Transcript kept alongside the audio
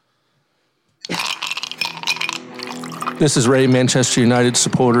This is Ray, Manchester United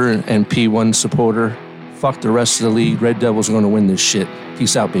supporter and P1 supporter. Fuck the rest of the league. Red Devils are going to win this shit.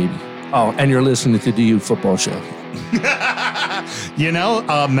 Peace out, baby. Oh, and you're listening to the DU Football Show.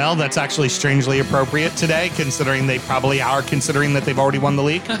 Mel, that's actually strangely appropriate today, considering they probably are considering that they've already won the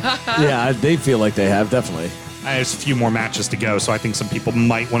league. Yeah, they feel like they have, definitely. There's a few more matches to go, so I think some people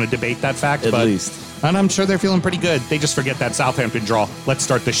might want to debate that fact. At least. And I'm sure they're feeling pretty good. They just forget that Southampton draw. Let's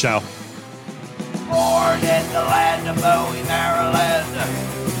start the show. Born in the land of Bowie, Maryland.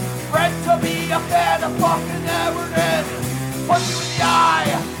 Bred to be a fan of fucking Everton. Punch you in the eye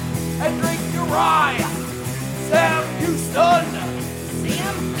and drink your rye. Sam Houston.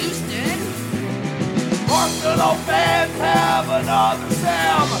 Sam Houston? Arsenal fans have another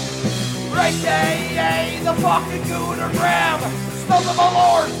Sam. AKA the fucking Gooner Graham. Smells of a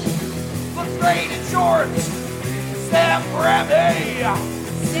lord. Looks great in shorts. Sam Grammy.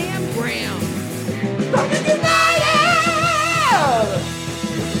 Sam Graham. Fucking United!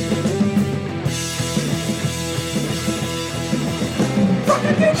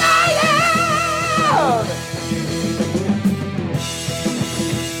 Fucking United!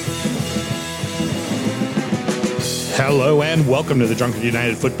 Hello and welcome to the Drunken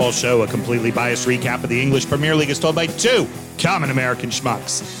United Football Show, a completely biased recap of the English Premier League as told by two common American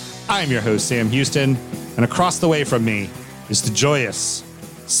schmucks. I'm your host, Sam Houston, and across the way from me is the joyous,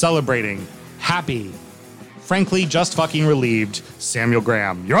 celebrating, happy, frankly just fucking relieved Samuel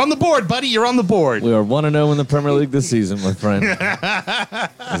Graham. You're on the board, buddy. You're on the board. We are 1-0 in the Premier League this season, my friend.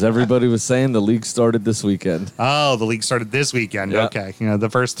 As everybody was saying, the league started this weekend. Oh, the league started this weekend. Yep. Okay. The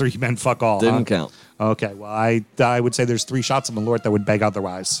first three meant fuck all. Didn't count. Okay. Well, I would say there's three shots of Malort that would beg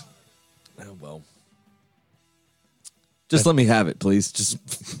otherwise. Oh, well. Just let me have it, please.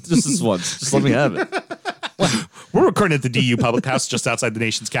 Just this once. Just let me have it. We're recording at the DU Public House just outside the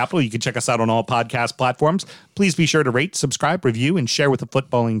nation's capital. You can check us out on all podcast platforms. Please be sure to rate, subscribe, review, and share with a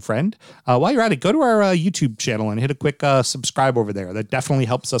footballing friend. While you're at it, go to our YouTube channel and hit a quick subscribe over there. That definitely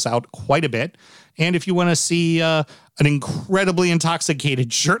helps us out quite a bit. And if you want to see an incredibly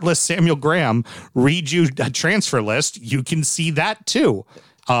intoxicated, shirtless Samuel Graham read you a transfer list, you can see that too.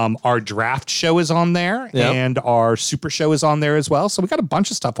 Our draft show is on there, and our super show is on there as well. So we got a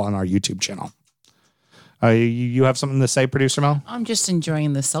bunch of stuff on our YouTube channel. You have something to say, producer Mel? I'm just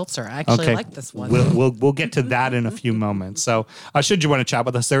enjoying the seltzer. I actually like this one. We'll get to that in a few moments. So should you want to chat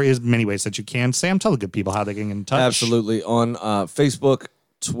with us, there is many ways that you can. Sam, tell the good people how they can get in touch. Absolutely. On Facebook,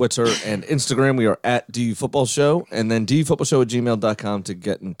 Twitter, and Instagram, we are at DU Football Show, and then dufootballshow@gmail.com to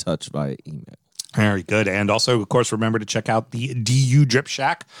get in touch via email. Very good. And also, of course, remember to check out the DU Drip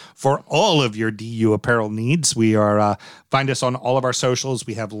Shack for all of your DU apparel needs. We are find us on all of our socials.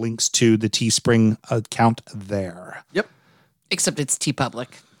 We have links to the Teespring account there. Yep. Except it's TeePublic.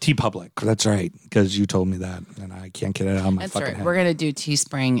 TeePublic. That's right, because you told me that, and I can't get it out of my fucking head. We're going to do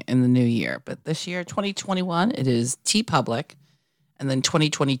Teespring in the new year. But this year, 2021, it is TeePublic. And then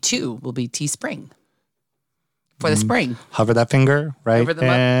 2022 will be Teespring. For the spring. Hover that finger, right? Over the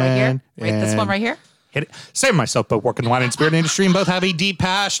right here. Right, this one right here. Hit it. Sam and myself both work in the wine and spirit industry and both have a deep,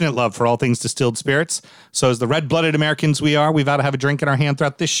 passionate love for all things distilled spirits. So as the red-blooded Americans we are, we've got to have a drink in our hand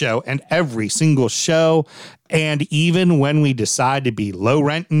throughout this show and every single show. And even when we decide to be low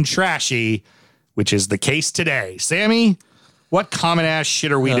rent and trashy, which is the case today. Sammy, what common ass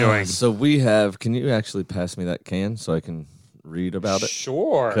shit are we doing? So we have, can you actually pass me that can so I can read about it?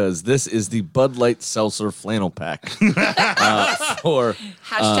 Sure. Because this is the Bud Light Seltzer Flannel Pack. For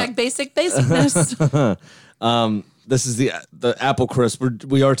Hashtag basic basicness. this is the Apple Crisp.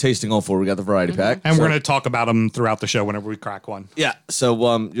 We are tasting all four. We got the variety pack. And we're going to talk about them throughout the show whenever we crack one. Yeah.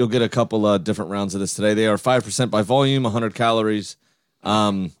 So you'll get a couple different rounds of this today. They are 5% by volume, 100 calories.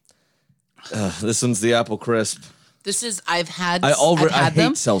 This one's the Apple Crisp. This is, I've had I hate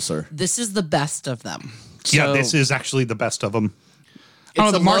them. Seltzer. This is the best of them. Yeah, this is actually the best of them.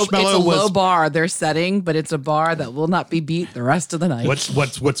 It's a low bar they're setting, but it's a bar that will not be beat the rest of the night.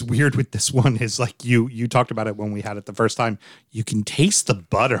 What's weird with this one is like you talked about it when we had it the first time. You can taste the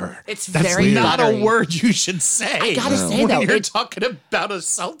butter. That's very not buttery. A word you should say. I gotta say though, when you're talking about a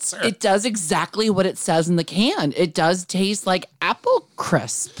seltzer. It does exactly what it says in the can. It does taste like Apple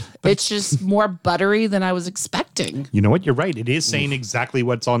Crisp. It's just more buttery than I was expecting. You know what? You're right. It is saying exactly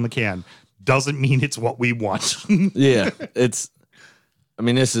what's on the can. Doesn't mean it's what we want. Yeah, this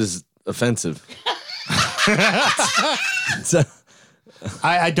is offensive.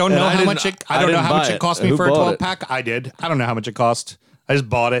 I don't know how much it. I don't know how much it cost me for a 12-pack. I did. I don't know how much it cost. I just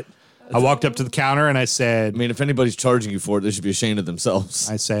bought it. I walked up to the counter and I said, if anybody's charging you for it, they should be ashamed of themselves.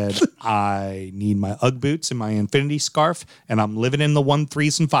 I said, I need my Ugg boots and my infinity scarf, and I'm living in the 1,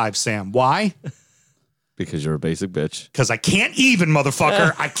 3s, and 5s, Sam. Why? Because you're a basic bitch. Because I can't even,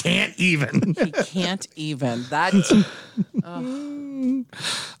 motherfucker. I can't even. He can't even. That.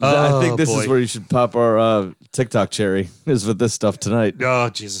 I think this boy. is where you should pop our TikTok cherry, is with this stuff tonight. Oh,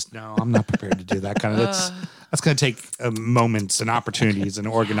 Jesus. No, I'm not prepared to do that kind of. That's going to take moments and opportunities and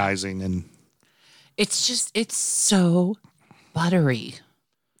organizing. And It's so buttery.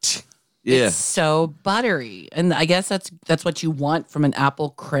 Yeah. It's so buttery. And I guess that's what you want from an apple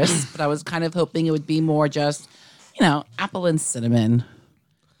crisp, but I was kind of hoping it would be more just, apple and cinnamon.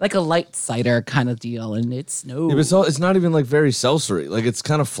 Like a light cider kind of deal. And it's no. Yeah, but it's not even like very seltzery. Like it's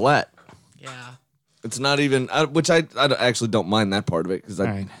kind of flat. Yeah. It's not even, which I actually don't mind that part of it because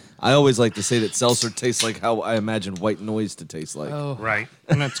Right. I always like to say that seltzer tastes like how I imagine white noise to taste like. Oh. right.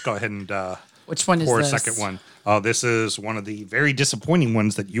 And let's go ahead and Which one is pour a this? second one. This is one of the very disappointing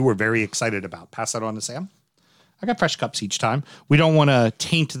ones that you were very excited about. Pass that on to Sam. I got fresh cups each time. We don't want to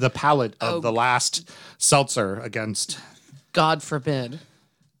taint the palate of the last seltzer against. God forbid.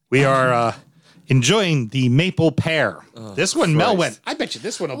 We are enjoying the maple pear. This one, Mel Christ. went, I bet you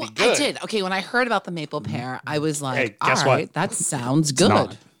this one will Well, be good. I did. Okay, when I heard about the maple pear, I was like, Hey, all guess right, what? that sounds good.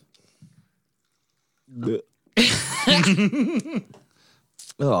 not.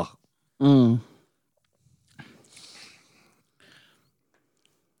 Oh,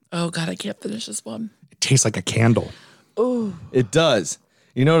 Oh, God, I can't finish this one. It tastes like a candle. it does.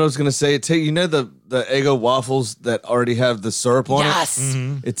 You know what I was gonna say? You know the Eggo waffles that already have the syrup on Yes.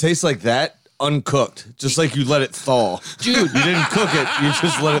 it? It tastes like that uncooked, just like you let it thaw. Dude. You didn't cook it, you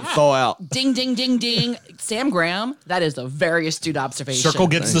just let it thaw out. Ding, ding, ding, ding. Sam Graham, that is a very astute observation. Circle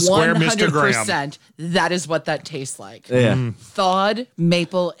gets the square, Mr. Graham. 100%. That is what that tastes like. Yeah. Thawed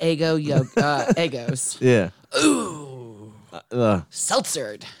maple Eggos. Yeah. Ooh.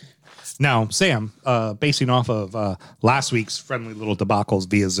 Seltzered. Now, Sam, basing off of last week's friendly little debacles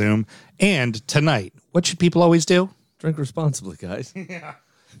via Zoom and tonight, what should people always do? Drink responsibly, guys.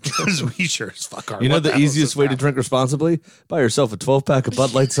 Because we sure as fuck are. You know What the hell is easiest this way to crap? drink responsibly? Buy yourself a 12-pack of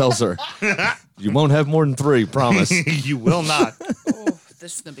Bud Light Seltzer. You won't have more than 3, promise. You will not. Oh,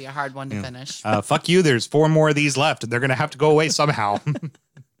 this is going to be a hard one to finish. Fuck you. There's 4 more of these left. They're going to have to go away somehow.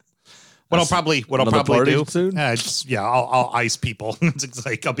 What I'll probably another party do, soon? I'll ice people. It's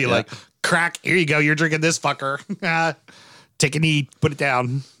like I'll be like, crack. Here you go. You're drinking this fucker. Take a knee. Put it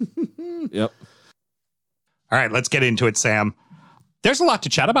down. Yep. All right, let's get into it, Sam. There's a lot to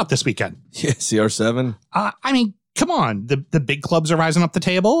chat about this weekend. Yeah, CR7. I mean, come on. The big clubs are rising up the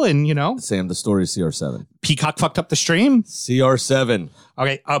table, and Sam, the story is CR7. Peacock fucked up the stream. CR7.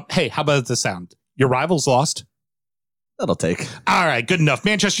 Okay. Hey, how about the sound? Your rivals lost. That'll take. All right, good enough.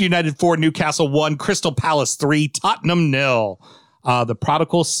 Manchester United 4, Newcastle 1, Crystal Palace 3, Tottenham 0. The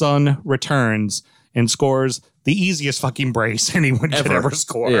prodigal son returns and scores the easiest fucking brace anyone could ever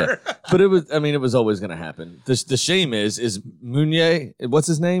score. Yeah. But it was always going to happen. The shame is Meunier, what's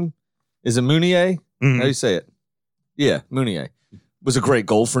his name? Is it Meunier? Mhm. How do you say it? Yeah, Meunier. Was a great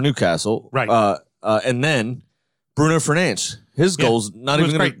goal for Newcastle. Right. And then Bruno Fernandes. His goal's not It was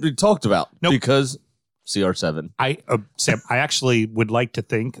even going to great. be talked about Nope. because CR7. Sam, I actually would like to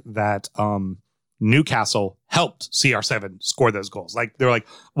think that Newcastle helped CR7 score those goals. Like they're like,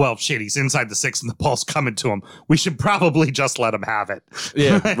 well, shit, he's inside the 6 and the ball's coming to him. We should probably just let him have it.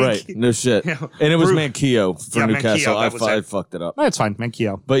 Yeah, Like, right. No shit. Yeah. And it was Bru- Manquillo for Yeah, Newcastle. Manquillo, that was I it. fucked it up. That's fine,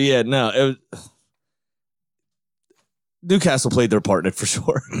 Manquillo. But yeah, no, it was, Newcastle played their part in it for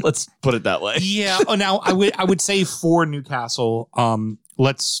sure. Let's put it that way. Yeah. Oh, now I would say for Newcastle,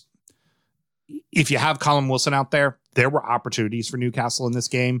 if you have Colin Wilson out there were opportunities for Newcastle in this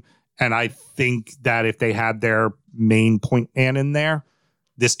game. And I think that if they had their main point man in there,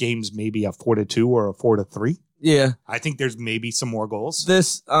 this game's maybe a 4-2 or a 4-3. Yeah. I think there's maybe some more goals.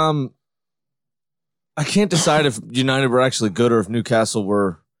 This, I can't decide if United were actually good or if Newcastle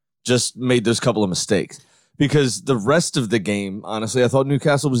were just made those couple of mistakes. Because the rest of the game, honestly, I thought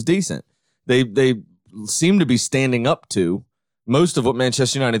Newcastle was decent. They seem to be standing up to most of what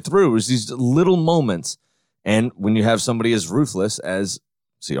Manchester United threw was these little moments. And when you have somebody as ruthless as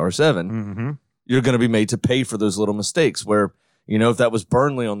CR7, Mm-hmm. you're going to be made to pay for those little mistakes. Where, if that was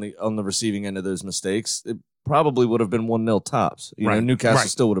Burnley on the receiving end of those mistakes, it probably would have been 1-0 tops. Newcastle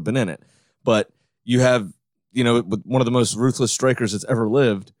still would have been in it. But you have, with one of the most ruthless strikers that's ever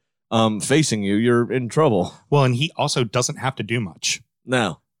lived facing you, you're in trouble. Well, and he also doesn't have to do much.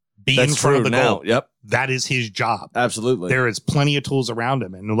 No, Be that's in front of true the now. goal. Yep, That is his job. absolutely. There is plenty of tools around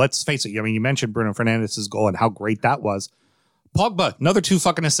him. And let's face it, I mean, you mentioned Bruno Fernandes' goal and how great that was. Pogba, another 2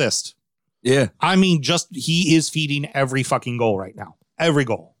 fucking assists. Yeah, I mean, he is feeding every fucking goal right now. Every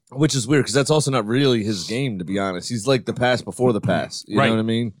goal. which is weird because that's also not really his game, to be honest. He's like the pass before the pass. You Right. know what I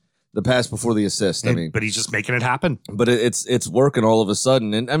mean? the pass before the assist. I mean, but he's just making it happen. but it's working all of a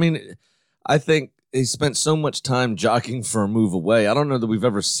sudden. And I mean, I think he spent so much time jockeying for a move away. I don't know that we've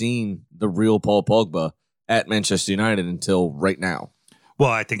ever seen the real Paul Pogba at Manchester United until right now. Well,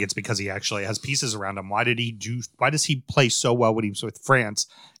 I think it's because he actually has pieces around him. Why does he play so well when he's with France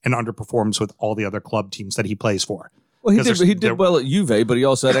and underperforms with all the other club teams that he plays for? Well, he did well at Juve, but he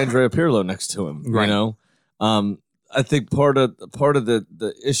also had Andrea Pirlo next to him. Right. You know, I think part of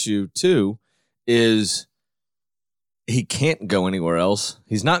the issue too is he can't go anywhere else.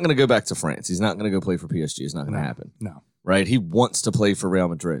 He's not going to go back to France. He's not going to go play for PSG. It's not going to happen. No. Right? He wants to play for Real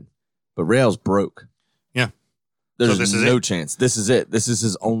Madrid, but Real's broke. Yeah. There's this is no it? chance. This is it. This is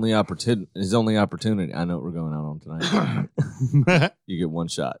his only opportunity. I know what we're going out on tonight. You get one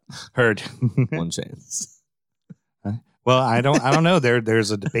shot, Heard. one chance. Well, I don't know.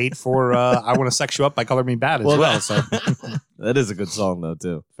 There's a debate for I want to sex you up by Color Me Bad as well. So That is a good song though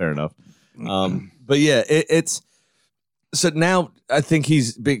too. Fair enough. But yeah, it's so now I think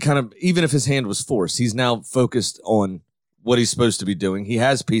he's been kind of, even if his hand was forced, he's now focused on what he's supposed to be doing. He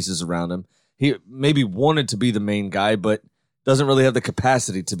has pieces around him. He maybe wanted to be the main guy, but doesn't really have the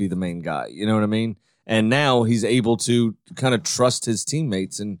capacity to be the main guy. You know what I mean? And now he's able to kind of trust his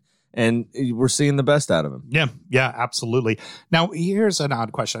teammates, and we're seeing the best out of him. Yeah, absolutely. Now, here's an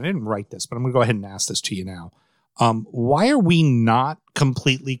odd question. I didn't write this, but I'm going to go ahead and ask this to you now. Why are we not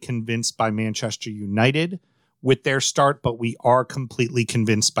completely convinced by Manchester United with their start, but we are completely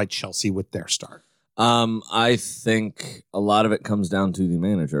convinced by Chelsea with their start? I think a lot of it comes down to the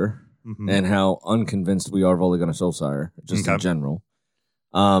manager and how unconvinced we are of Ole Gunnar Solskjaer, just in general.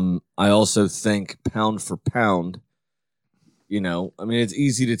 I also think pound for pound, you know, I mean, it's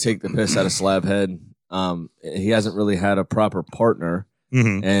easy to take the piss out of Slabhead. He hasn't really had a proper partner.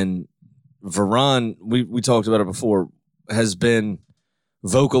 And Varane, we talked about it before, has been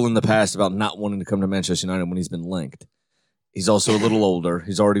vocal in the past about not wanting to come to Manchester United when he's been linked. He's also a little older.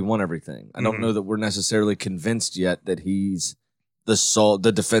 He's already won everything. I don't know that we're necessarily convinced yet that he's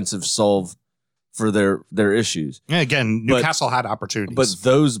the defensive solve for their issues. Yeah, again, Newcastle had opportunities. But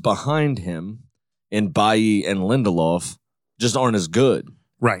those behind him in Bailly and Lindelof just aren't as good.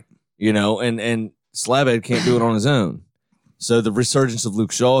 Right. You know, and Slabhead can't do it on his own. So the resurgence of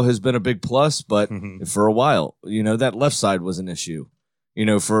Luke Shaw has been a big plus, but for a while, you know, that left side was an issue, you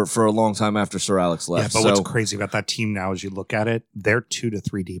know, for a long time after Sir Alex left. Yeah, but what's crazy about that team now, as you look at it, they're 2 to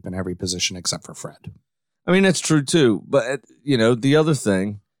 3 deep in every position except for Fred. I mean, that's true too. But, you know, the other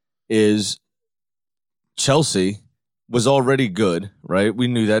thing is Chelsea was already good, right? We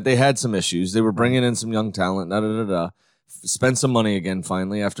knew that. They had some issues. They were bringing in some young talent, spent some money again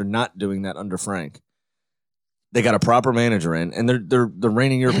finally after not doing that under Frank. They got a proper manager in, and they're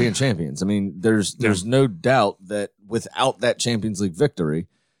reigning European champions. I mean, there's no doubt that without that Champions League victory,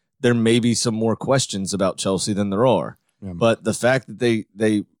 there may be some more questions about Chelsea than there are. Yeah. But the fact that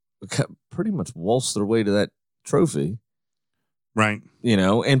they pretty much waltzed their way to that trophy, right? You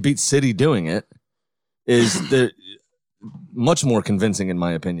know, and beat City doing it is much more convincing in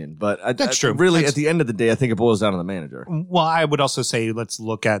my opinion. But that's true. Really, at the end of the day, I think it boils down to the manager. Well, I would also say let's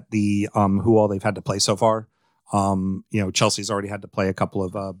look at the who all they've had to play so far. You know, Chelsea's already had to play a couple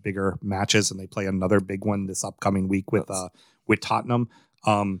of bigger matches, and they play another big one this upcoming week with Tottenham.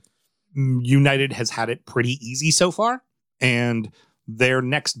 United has had it pretty easy so far, and their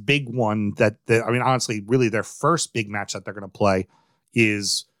next big one honestly, really their first big match that they're going to play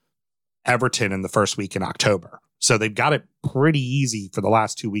is Everton in the first week in October. So they've got it pretty easy for the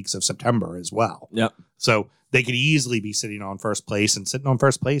last 2 weeks of September as well. Yep. So they could easily be sitting on first place,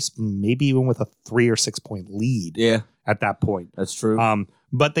 maybe even with a 3 or 6 point lead. Yeah. At that point. That's true.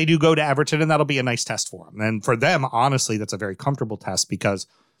 But they do go to Everton, and that'll be a nice test for them. And for them, honestly, that's a very comfortable test because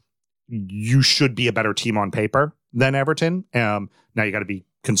you should be a better team on paper than Everton. Now you got to be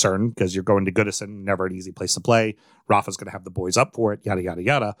concerned because you're going to Goodison, never an easy place to play. Rafa's going to have the boys up for it, yada, yada,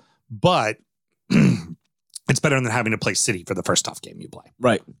 yada. But it's better than having to play City for the first tough game you play.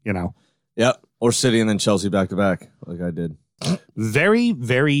 Right. You know? Yep. Or City and then Chelsea back to back, like I did. Very,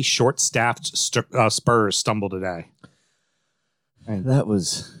 very short-staffed Spurs stumble today. That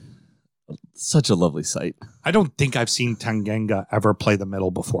was such a lovely sight. I don't think I've seen Tanganga ever play the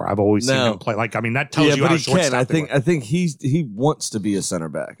middle before. I've always seen him play. that tells you how short-staffed I think he wants to be a center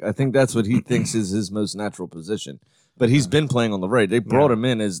back. I think that's what he thinks is his most natural position. But he's been playing on the right. They brought him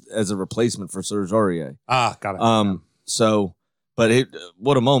in as a replacement for Serge Aurier. Got it. So, but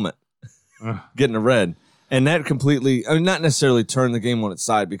what a moment. Getting a red. And that completely, not necessarily turned the game on its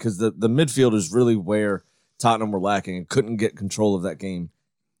side because the midfield is really where Tottenham were lacking and couldn't get control of that game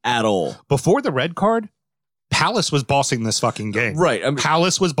at all. Before the red card, Palace was bossing this fucking game. Right. I mean,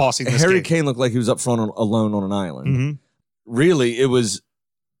 Palace was bossing this Harry game. Kane looked like he was up front alone on an island. Mhm. Really, it was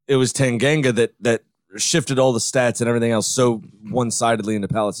Tanganga that shifted all the stats and everything else so one-sidedly into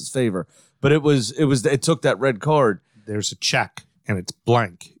Palace's favor. But it took that red card. There's a check, and it's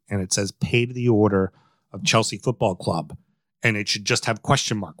blank, and it says pay to the order of Chelsea Football Club. And it should just have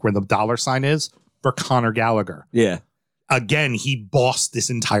question mark where the dollar sign is for Conor Gallagher. Yeah, Again, he bossed this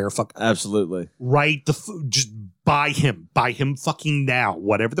entire fucking absolutely. right. Just buy him fucking now.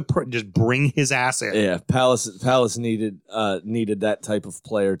 Whatever just bring his ass in. Yeah, Palace needed that type of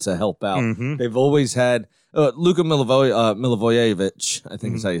player to help out. Mhm. They've always had Luka Milivojevic, I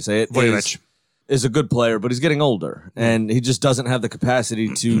think is how you say it. Vojevic. Is a good player, but he's getting older, and he just doesn't have the capacity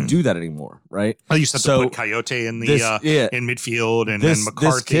to do that anymore, right? Oh, you used to have So to put Coyote in the this- in midfield, and This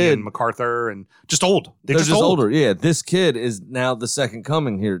McCarthy kid- and MacArthur, and just old. They're just older. Yeah, this kid is now the second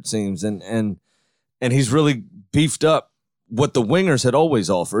coming here, it seems, and he's really beefed up what the wingers had always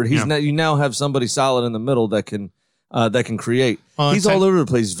offered. He's Yeah. now you now have somebody solid in the middle that can create. Well, He's it's all over the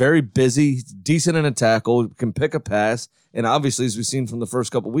place. Very busy, decent in a tackle, can pick a pass, and obviously, as we've seen from the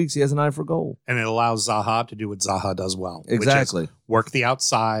first couple of weeks, he has an eye for goal. And it allows Zaha to do what Zaha does well. which is Exactly. work the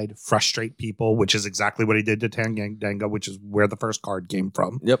outside, frustrate people, which is exactly what he did to Tanganga, which is where the first card came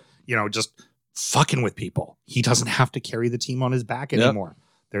from. Yep. Just fucking with people. He doesn't have to carry the team on his back Yep. anymore.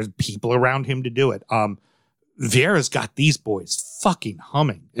 There's people around him to do it. Vieira's got these boys fucking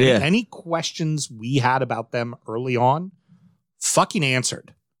humming. And Yeah. any questions we had about them early on, fucking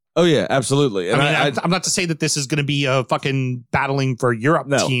answered. Oh yeah, absolutely. And I'm not to say that this is going to be a fucking battling for Europe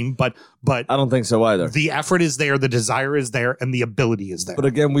No. team, but I don't think so either. the effort is there, the desire is there, and the ability is there. But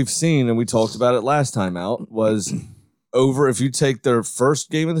again, we've seen, and we talked about it last time out, was over if you take their first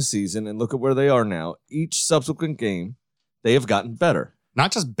game of the season and look at where they are now, each subsequent game, they have gotten better.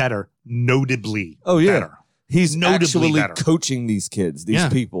 Not just better, notably Oh, yeah. better. He's Notably actually better. coaching these kids, these Yeah.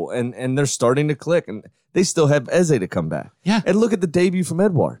 people, and they're starting to click. And they still have Eze to come back. Yeah. And look at the debut from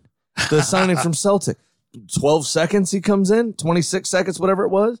Edward, the signing from Celtic. 12 seconds he comes in, 26 seconds, whatever it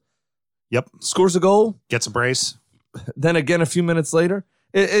was, Yep. scores a goal. Gets a brace. Then again, a few minutes later,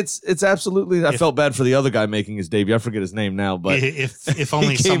 it's absolutely. I If- felt bad for the other guy making his debut. I forget his name now, but if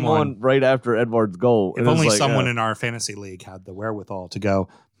only he came someone on right after Edward's goal. if and it was only like, someone in our fantasy league had the wherewithal to go,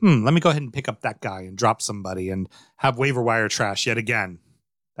 let me go ahead and pick up that guy and drop somebody and have waiver wire trash yet again.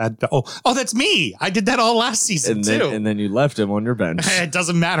 That's me. I did that all last season too. and then you left him on your bench. It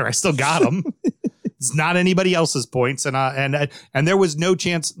doesn't matter. I still got him. It's not anybody else's points, and there was no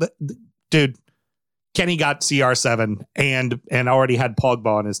chance. Dude, Kenny got CR7 and already had Pogba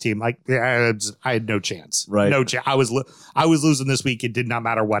on his team. I had no chance. Right. No chance. I was losing this week. It did not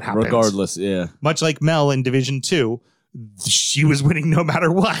matter what happened. Regardless, yeah. Much like Mel in Division 2, she was winning no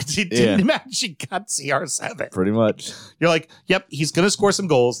matter what. It didn't matter. She got CR7. Pretty much. You're like, yep, he's going to score some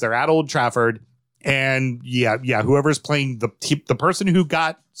goals. They're at Old Trafford. And yeah, whoever's playing the person who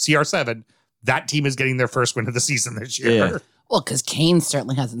got CR7, that team is getting their first win of the season this year. Yeah. Well, because Kane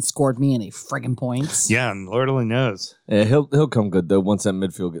certainly hasn't scored me any friggin' points. Yeah, and Lord only knows. Yeah, he'll come good though once that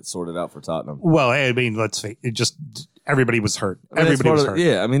midfield gets sorted out for Tottenham. Well, I mean, let's face it, just everybody was hurt. I mean, that's Everybody was part hurt. of-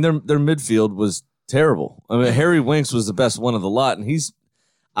 Yeah, I mean their midfield was terrible. I mean Harry Winks was the best one of the lot, and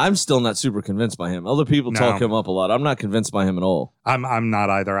I'm still not super convinced by him. Other people No. talk him up a lot. I'm not convinced by him at all. I'm not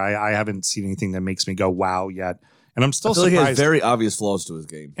either. I haven't seen anything that makes me go wow yet. And I'm still I feel like he has surprised. very obvious flaws to his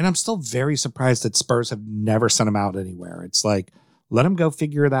game. And I'm still very surprised that Spurs have never sent him out anywhere. It's like, let him go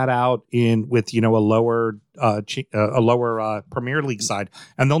figure that out with a lower Premier League side,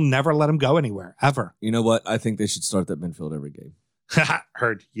 and they'll never let him go anywhere ever. You know what? I think they should start that midfield every game.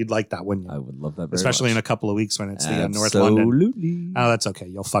 Heard you'd like that, wouldn't you? I would love that very Especially in much. a couple of weeks when it's the North London. Absolutely. Oh, that's okay.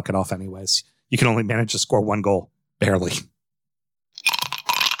 You'll fuck it off anyways. You can only manage to score one goal, barely.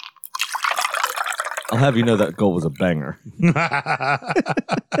 I'll have you know that goal was a banger.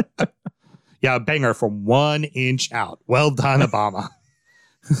 Yeah, a banger from 1 inch out. Well done, Obama.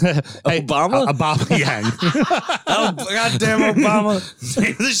 Hey, Obama? Obama Yang. Oh, goddamn Obama.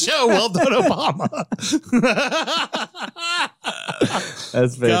 Name of the show. Well done, Obama.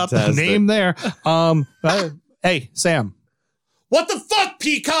 That's Got the fantastic. name there. Hey, Sam. What the fuck,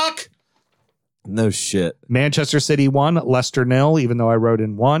 Peacock? No shit. Manchester City 1, Leicester 0, even though I wrote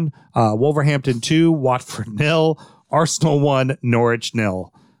in 1. Wolverhampton 2, Watford 0, Arsenal 1, Norwich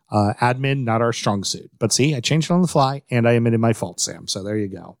 0. Admin, not our strong suit. But see, I changed it on the fly, and I admitted my fault, Sam. So there you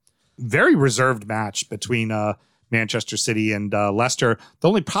go. Very reserved match between Manchester City and Leicester. The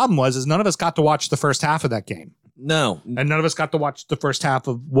only problem is none of us got to watch the first half of that game. No. And none of us got to watch the first half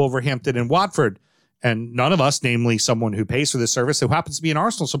of Wolverhampton and Watford. and none of us, namely someone who pays for this service, who happens to be an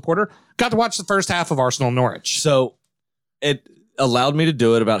Arsenal supporter, got to watch the first half of Arsenal Norwich. So it allowed me to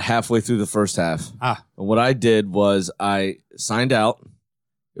do it about halfway through the first half. And what I did was I signed out.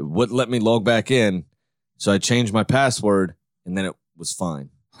 It wouldn't let me log back in. So I changed my password, and then it was fine.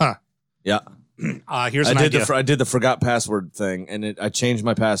 Huh. Yeah. Here's an idea. I did the forgot password thing, and I changed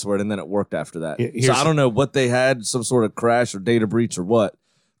my password, and then it worked after that. Here's- So I don't know what they had, some sort of crash or data breach or what,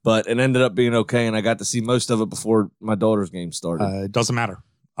 but it ended up being okay, and I got to see most of it before my daughter's game started. It doesn't matter.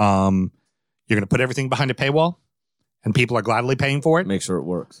 You're going to put everything behind a paywall, and people are gladly paying for it. Make sure it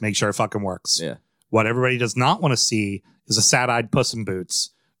works. Make sure it fucking works. Yeah. What everybody does not want to see is a sad-eyed Puss in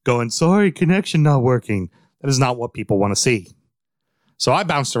Boots going, sorry, connection not working. That is not what people want to see. So I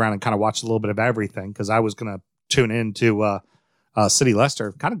bounced around and kind of watched a little bit of everything because I was going to tune into City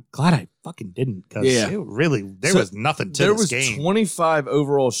Leicester. Kind of glad I fucking didn't because it really there was nothing to this game. There was 25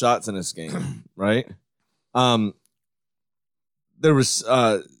 overall shots in this game, right? There was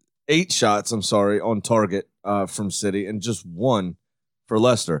 8 shots, on target from City and just 1 for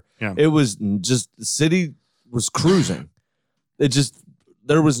Leicester. Yeah. It was just City was cruising.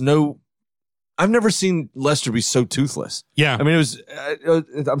 There was no. I've never seen Leicester be so toothless. Yeah. I mean, it was.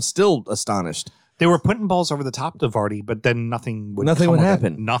 I'm still astonished. They were putting balls over the top to Vardy, but then nothing would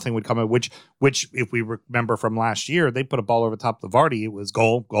happen. Nothing would come out, which if we remember from last year, they put a ball over the top of Vardy. It was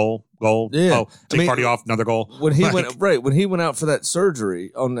goal. Yeah. Oh, take Vardy off, another goal. When he went out for that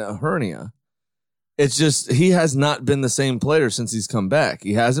surgery on the hernia, it's just he has not been the same player since he's come back.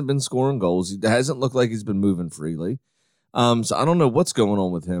 He hasn't been scoring goals. He hasn't looked like he's been moving freely. So I don't know what's going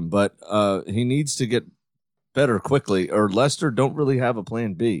on with him, but he needs to get better quickly, or Leicester don't really have a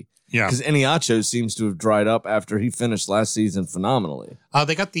plan B. Yeah. Because Iniacho seems to have dried up after he finished last season phenomenally.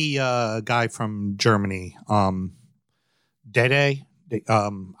 They got the guy from Germany, Dede.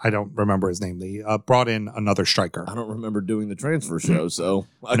 I don't remember his name. They brought in another striker. I don't remember doing the transfer show, so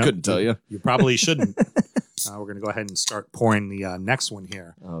I couldn't tell you. You probably shouldn't. We're going to go ahead and start pouring the next one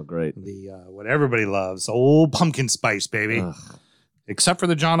here. Oh, great. The what everybody loves, old pumpkin spice, baby. Ugh. Except for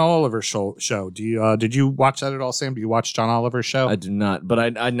the John Oliver show. Did you watch that at all, Sam? Do you watch John Oliver's show? I do not,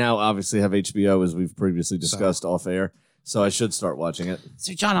 but I now obviously have HBO, as we've previously discussed off air, so I should start watching it.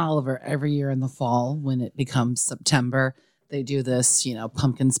 So John Oliver, every year in the fall, when it becomes September, they do this,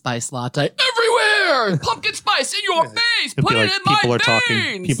 pumpkin spice latte everywhere. Pumpkin spice in your face. Put it in my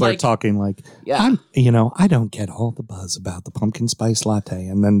veins. People are talking like, yeah. I don't get all the buzz about the pumpkin spice latte,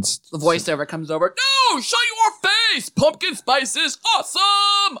 and then the voiceover comes over. No, shut your face. Pumpkin spice is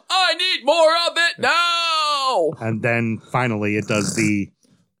awesome. I need more of it now. And then finally, it does the.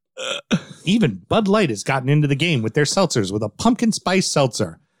 Even Bud Light has gotten into the game with their seltzers with a pumpkin spice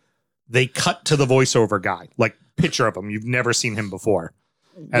seltzer. They cut to the voiceover guy, like picture of him. You've never seen him before.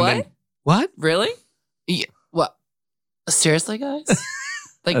 And What? Then, what? Really? Yeah. What? Seriously, guys?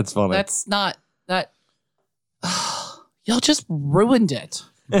 Like, That's funny. That's not that. Y'all just ruined it.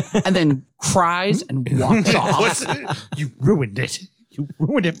 And then cries and walks off. You ruined it. You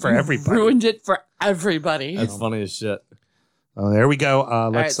ruined it for everybody. Ruined it for everybody. That's funny as shit. Oh, there we go. All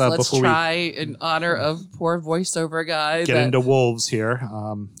right, Let's so let's before try in honor of poor voiceover guy. we get into wolves here.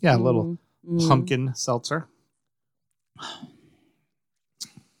 A little pumpkin seltzer.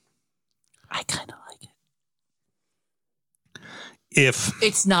 I kind of like it. If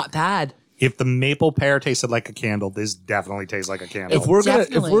It's not bad. the maple pear tasted like a candle, this definitely tastes like a candle. If we're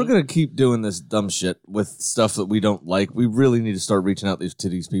Definitely. gonna keep doing this dumb shit with stuff that we don't like, we really need to start reaching out to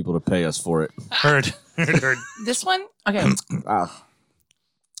these people to pay us for it. Heard. This one, okay,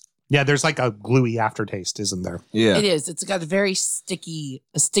 Yeah, there's like a gluey aftertaste, isn't there? Yeah. it is. It's got a very sticky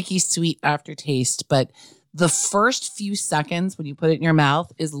sweet aftertaste, but the first few seconds when you put it in your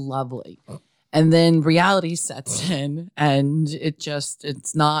mouth is lovely. And then reality sets in and it's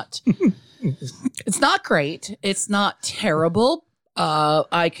not great. It's not terrible.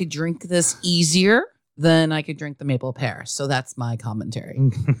 I could drink this easier than I could drink the maple pear. So that's my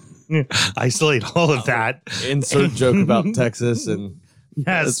commentary. Isolate all of that. Insert joke about Texas, and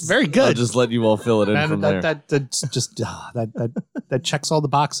Yes, very good. I'll just let you all fill it in from there. That checks all the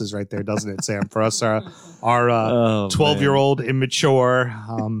boxes right there, doesn't it, Sam? For us, our Oh, 12-year-old immature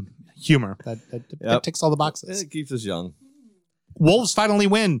humor that ticks all the boxes. It keeps us young. Wolves finally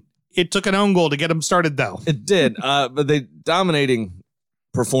win. It took an own goal to get them started, though. It did, but they dominating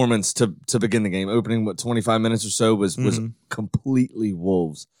performance to begin the game. Opening 25 minutes or so was completely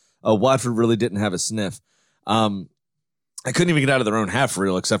Wolves. Watford really didn't have a sniff. I couldn't even get out of their own half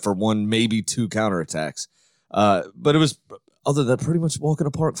reel except for one, maybe two counterattacks. But it was, other than that, pretty much walk in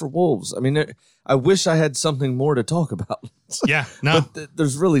a park for Wolves. I mean, I wish I had something more to talk about. Yeah, no. But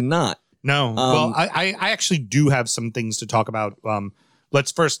there's really not. No. Well, I actually do have some things to talk about.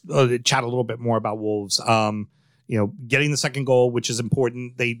 Let's first chat a little bit more about Wolves. Getting the second goal, which is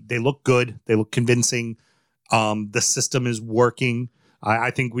important. They look good. They look convincing. The system is working.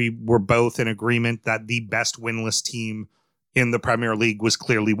 I think we were both in agreement that the best winless team in the Premier League was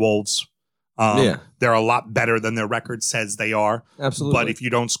clearly Wolves. They're a lot better than their record says they are. Absolutely. But if you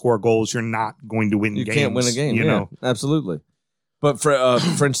don't score goals, you're not going to win games. You can't win a game. You know, absolutely. But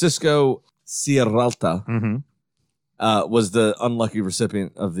Francisco Sierralta was the unlucky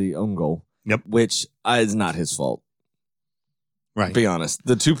recipient of the own goal. Yep. Which is not his fault. Right. Be honest.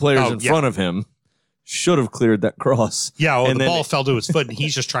 The two players in front of him should have cleared that cross. Yeah, well, the ball fell to his foot, and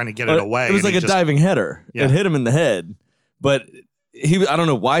he's just trying to get it away. It was like a diving header. It hit him in the head. But I don't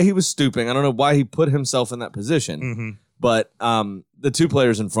know why he was stooping. I don't know why he put himself in that position. But the two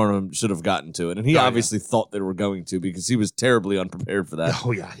players in front of him should have gotten to it. And he obviously thought they were going to because he was terribly unprepared for that.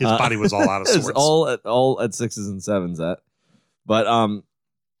 Oh, yeah. His body was all out of sorts. all at 6s and 7s at. But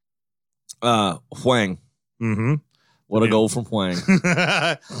Hwang. What a goal from Hwang.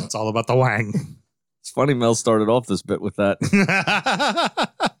 It's all about the Wang. It's funny Mel started off this bit with that.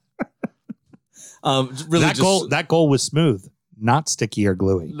 Really that goal was smooth, not sticky or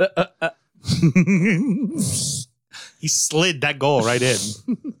gluey. He slid that goal right in.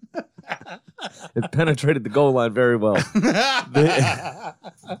 It penetrated the goal line very well.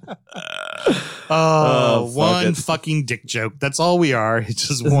 One fucking dick joke. That's all we are. It's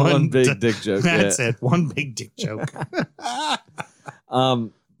just one big dick joke. That's it. One big dick joke.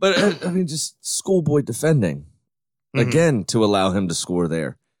 But I mean, just schoolboy defending again to allow him to score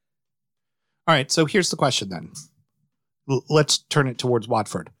there. All right. So here's the question then. Let's turn it towards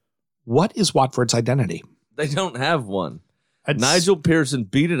Watford. What is Watford's identity? They don't have one. Nigel Pearson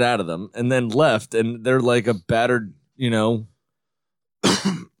beat it out of them and then left, and they're like a battered,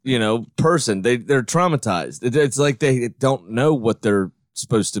 person. They're traumatized. It's like they don't know what they're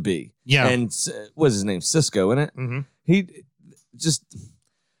supposed to be. Yeah. And what's his name? Cisco, isn't it? He just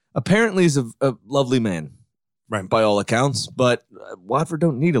apparently is a lovely man, right? By all accounts. But Watford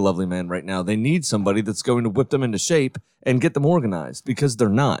don't need a lovely man right now. They need somebody that's going to whip them into shape and get them organized because they're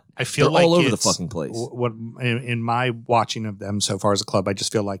not. I feel they're like all over the fucking place. What in my watching of them so far as a club, I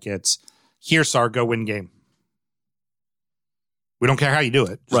just feel like it's here, Sar, go win game. We don't care how you do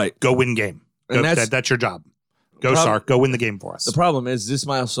it. Just right. Go win game. And that's your job. Go, Sark. Go win the game for us. The problem is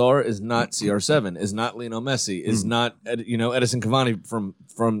Ismail Sarr is not CR7, is not Lionel Messi, is not Edison Cavani from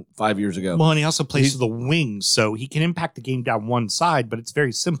 5 years ago. Well, and he also plays to the wings, so he can impact the game down one side, but it's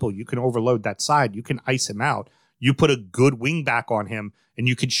very simple. You can overload that side. You can ice him out. You put a good wing back on him, and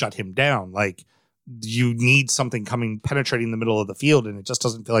you can shut him down. Like, you need something penetrating the middle of the field, and it just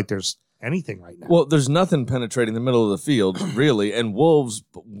doesn't feel like there's anything right now. Well, there's nothing penetrating the middle of the field, really, and Wolves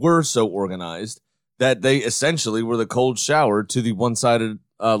were so organized that they essentially were the cold shower to the one-sided,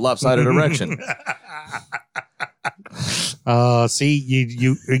 lopsided erection. See,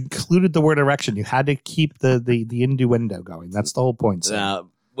 you included the word erection. You had to keep the innuendo going. That's the whole point.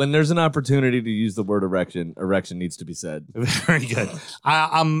 When there's an opportunity to use the word erection needs to be said. Very good.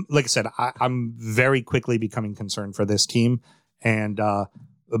 Like I said, I'm very quickly becoming concerned for this team, and a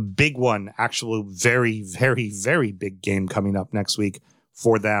big one, actually, very, very, very big game coming up next week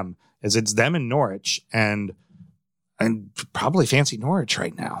for them. Is it's them and Norwich, and probably fancy Norwich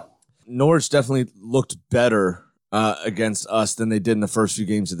right now. Norwich definitely looked better against us than they did in the first few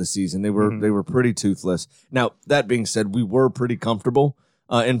games of the season. They were pretty toothless. Now, that being said, we were pretty comfortable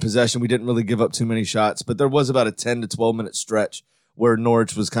in possession. We didn't really give up too many shots, but there was about a 10 to 12 minute stretch where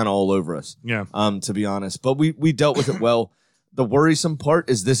Norwich was kind of all over us. Yeah. To be honest, but we dealt with it well. The worrisome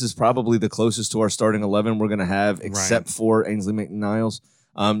part is this is probably the closest to our starting 11 we're going to have, except for Ainsley Maitland-Niles.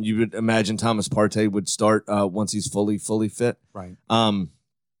 You would imagine Thomas Partey would start once he's fully fit. Right.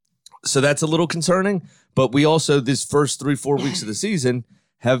 So that's a little concerning. But we also, these first 3-4 weeks of the season,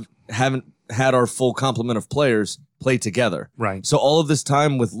 haven't had our full complement of players play together. Right. So all of this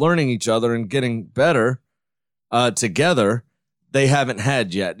time with learning each other and getting better together, they haven't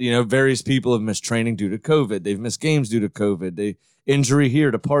had yet. Various people have missed training due to COVID. They've missed games due to COVID. They injury here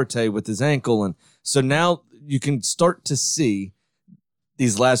to Partey with his ankle. And so now you can start to see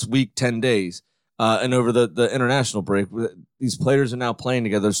these last week, 10 days, and over the international break, these players are now playing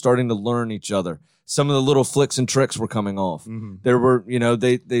together, starting to learn each other. Some of the little flicks and tricks were coming off. There were,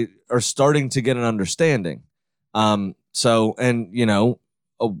 they are starting to get an understanding. I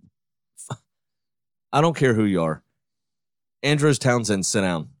don't care who you are. Andros Townsend, sit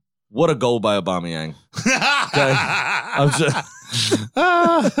down. What a goal by Aubameyang. Okay?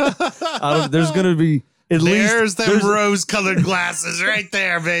 There's going to be There's them rose-colored glasses right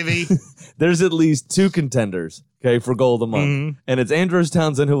there, baby. There's at least 2 contenders, okay, for goal of the month. And it's Andros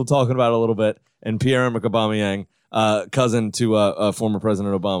Townsend, who we'll talk about a little bit, and Pierre-Emerick Aubameyang, cousin to former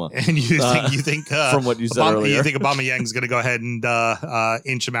President Obama. And you think from what you said earlier. You think Aubameyang's going to go ahead and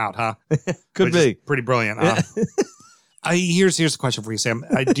inch him out, huh? Could Which be. is pretty brilliant, huh? Here's the question for you, Sam.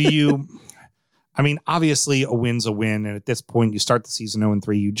 I mean, obviously a win's a win, and at this point, you start the season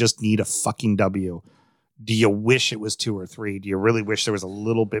 0-3. You just need a fucking W. Do you wish it was 2 or 3? Do you really wish there was a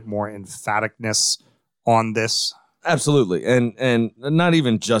little bit more emphaticness on this? Absolutely, and not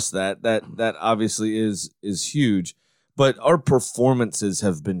even just that. That obviously is huge, but our performances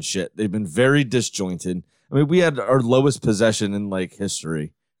have been shit. They've been very disjointed. I mean, we had our lowest possession in like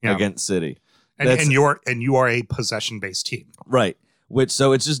history against City, and you are a possession based team, right?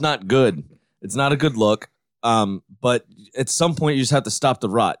 So it's just not good. It's not a good look. But at some point, you just have to stop the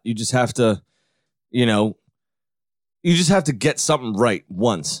rot. You just have to, get something right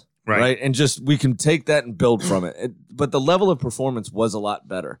once. Right. And just we can take that and build from it. But the level of performance was a lot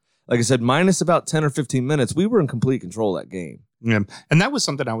better. Like I said, minus about 10 or 15 minutes, we were in complete control of that game. Yeah. And that was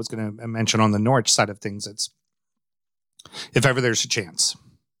something I was going to mention on the Norwich side of things. It's if ever there's a chance,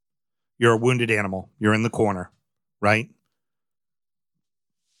 you're a wounded animal, you're in the corner, right?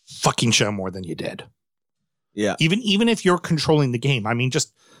 Fucking show more than you did. Yeah. Even if you're controlling the game, I mean,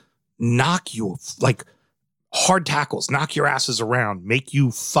 just knock you like hard tackles, knock your asses around, make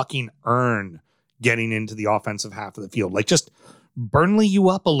you fucking earn getting into the offensive half of the field. Like just Burnley you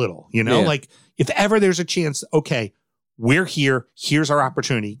up a little, like if ever there's a chance, okay, we're here. Here's our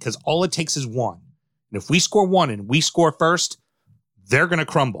opportunity. Cause all it takes is 1. And if we score 1 and we score first, they're going to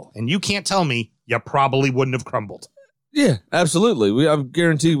crumble. And you can't tell me you probably wouldn't have crumbled. Yeah, absolutely. I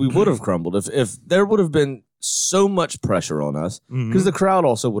guarantee we would have crumbled if there would have been so much pressure on us because the crowd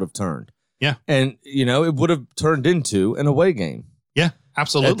also would have turned. Yeah. And, it would have turned into an away game. Yeah,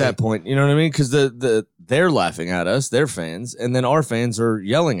 absolutely. At that point, you know what I mean? Because they're laughing at us, their fans, and then our fans are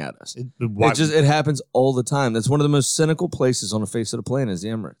yelling at us. It happens all the time. That's one of the most cynical places on the face of the planet is the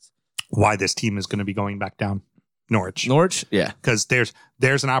Emirates. Why this team is going to be going back down. Norwich? Yeah. Because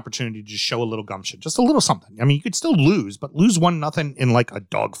there's an opportunity to just show a little gumption. Just a little something. I mean, you could still lose, but lose 1-0 in like a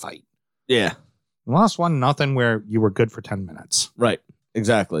dogfight. Yeah. You lost 1-0 where you were good for 10 minutes. Right.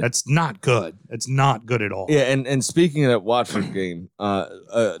 Exactly. That's not good. It's not good at all. Yeah, and speaking of that Watford game,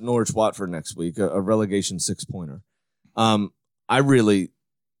 Norwich-Watford next week, a relegation 6-pointer.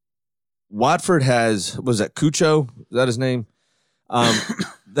 Watford has, was that Cucho? Is that his name?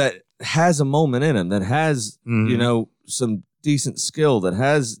 That has a moment in him, that has, some decent skill, that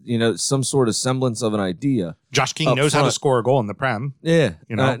has, some sort of semblance of an idea. Josh King knows how to score a goal in the Prem. Yeah.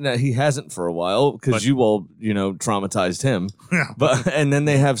 He hasn't for a while because you all, traumatized him. Yeah. And then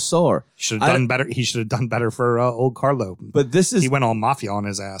they have Sarr. He should have done better. He should have done better for old Carlo. But he went all mafia on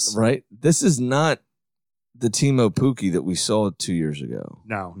his ass. Right. This is not the Timo Pukki that we saw 2 years ago.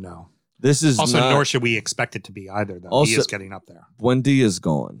 No. This is also, not, nor should we expect it to be either, though. Also, he is getting up there. Buendia is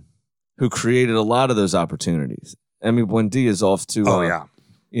gone, who created a lot of those opportunities. I mean, Buendia is off to,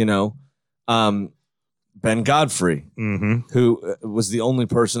 Ben Godfrey, who was the only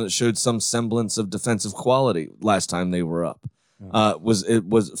person that showed some semblance of defensive quality last time they were up.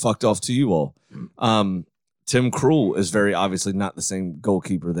 Was fucked off to you all. Tim Krul is very obviously not the same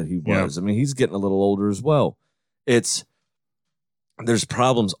goalkeeper that he was. I mean, he's getting a little older as well. There's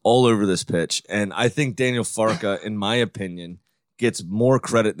problems all over this pitch, and I think Daniel Farke, in my opinion, gets more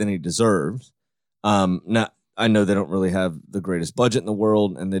credit than he deserves. I know they don't really have the greatest budget in the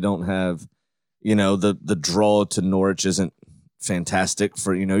world, and they don't have, the draw to Norwich isn't fantastic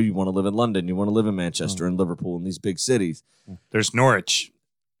for, you want to live in London, you want to live in Manchester and Liverpool and these big cities. There's Norwich,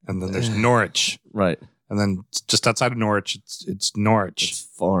 and then there's Norwich. Right. And then just outside of Norwich, it's Norwich. It's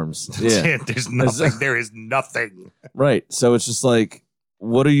farms. Yeah. There's nothing. There is nothing. Right. So it's just like,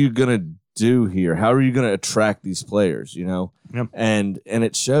 what are you going to do here? How are you going to attract these players, Yep. And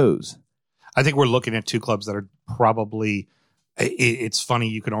it shows. I think we're looking at two clubs that are probably, it's funny,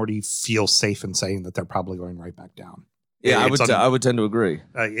 you can already feel safe in saying that they're probably going right back down. Yeah, I would tend to agree.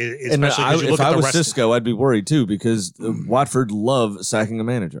 Especially if I was Cisco, I'd be worried too, because Watford love sacking a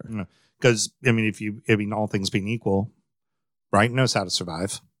manager. Because, all things being equal, Brighton knows how to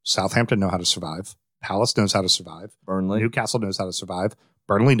survive. Southampton know how to survive. Palace knows how to survive. Burnley. Newcastle knows how to survive.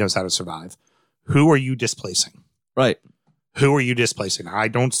 Burnley knows how to survive. Who are you displacing? Right. Who are you displacing? I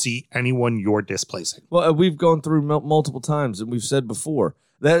don't see anyone you're displacing. Well, we've gone through multiple times, and we've said before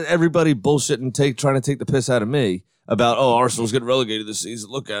that everybody bullshitting, trying to take the piss out of me about, Arsenal's getting relegated this season.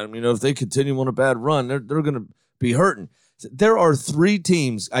 Look at them. If they continue on a bad run, they're going to be hurting. There are 3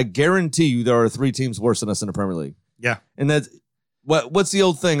 teams. I guarantee you there are 3 teams worse than us in the Premier League. Yeah. And that's what's the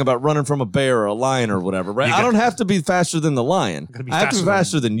old thing about running from a bear or a lion or whatever, right? I don't have to be faster than the lion. Be I have to be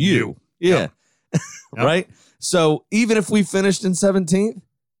faster than you. Yeah. Yep. Right? So even if we finished in 17th,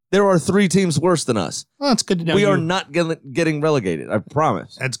 there are 3 teams worse than us. Well, it's good to know. We are not getting relegated. I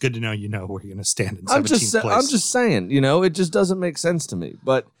promise. That's good to know. You know where you're going to stand in 17th place. I'm just saying, it just doesn't make sense to me.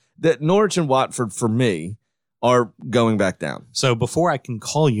 But that Norwich and Watford, for me, are going back down. So before I can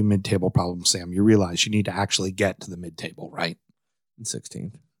call you mid-table problem, Sam, you realize you need to actually get to the mid-table, right?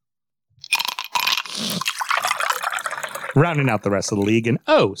 16th. Rounding out the rest of the league. And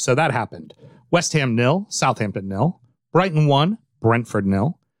so that happened. West Ham 0, Southampton 0, Brighton 1, Brentford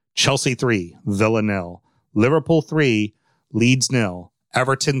 0, Chelsea 3, Villa 0, Liverpool 3, Leeds 0,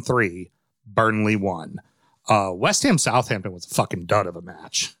 Everton 3, Burnley 1. West Ham Southampton was a fucking dud of a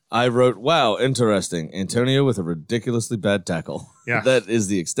match. I wrote, wow, interesting. Antonio with a ridiculously bad tackle. Yeah. That is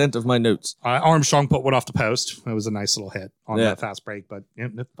the extent of my notes. Armstrong put one off the post. It was a nice little hit on that fast break, but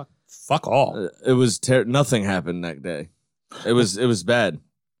fuck all. It was nothing happened that day. It was bad.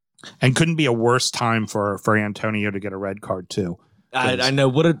 And couldn't be a worse time for Antonio to get a red card too. I know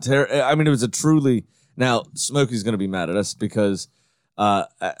what it was a truly. Now Smokey's going to be mad at us because I'm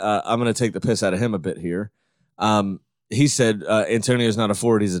going to take the piss out of him a bit here. He said Antonio's not a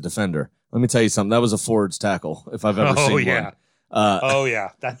forward; he's a defender. Let me tell you something. That was a forward's tackle if I've ever seen one.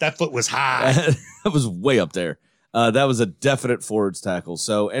 That foot was high. That was way up there. That was a definite forward's tackle.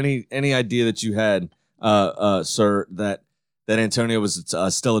 So any idea that you had, sir, that Antonio was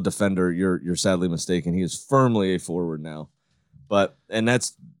still a defender, you're sadly mistaken. He is firmly a forward now.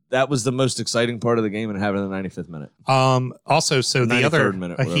 That was the most exciting part of the game and having the 95th minute. Also, so the other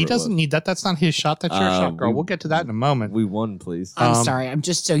minute, he doesn't need that. That's not his shot. That's your shot, girl. We'll get to that in a moment. We won, please. I'm sorry. I'm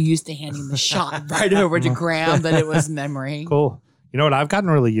just so used to handing the shot right over to Graham that it was memory. Cool. You know what I've gotten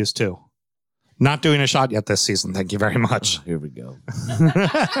really used to? Not doing a shot yet this season. Thank you very much. Here we go.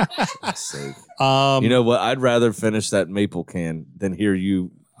 For sake. You know what? I'd rather finish that maple can than hear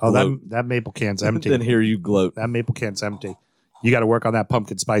you. That maple can's empty. Than hear you gloat. That maple can's empty. You got to work on that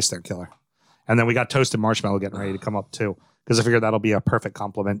pumpkin spice there, killer. And then we got toasted marshmallow getting ready to come up too, because I figured that'll be a perfect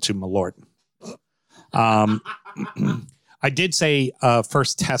compliment to Malort. I did say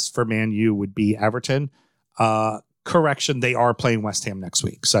first test for Man U would be Everton. Correction, they are playing West Ham next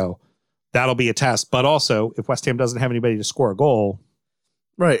week, so that'll be a test. But also, if West Ham doesn't have anybody to score a goal,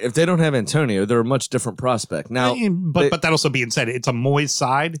 right? If they don't have Antonio, they're a much different prospect. Now, but that also being said, it's a Moyes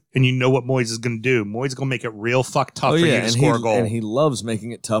side, and you know what Moyes is going to do. Moyes is going to make it real tough for you to score a goal. And he loves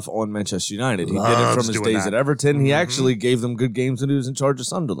making it tough on Manchester United. He did it from his days at Everton. Mm-hmm. He actually gave them good games when he was in charge of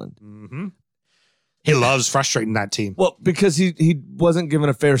Sunderland. Mm-hmm. He loves frustrating that team. Well, because he wasn't given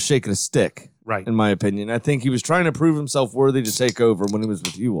a fair shake of the stick. Right. In my opinion. I think he was trying to prove himself worthy to take over when he was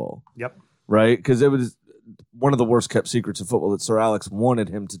with you all. Yep. Right? Because it was one of the worst kept secrets of football that Sir Alex wanted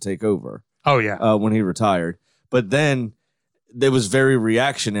him to take over. Oh, yeah. When he retired. But then it was very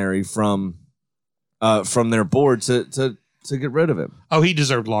reactionary from their board to get rid of him. Oh, he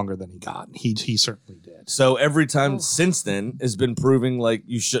deserved longer than he got. He certainly did. So every time since then has been proving like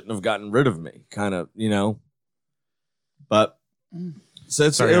you shouldn't have gotten rid of me, kind of, But so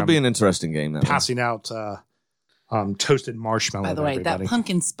it'll be an interesting game. Passing out toasted marshmallow. By the way, that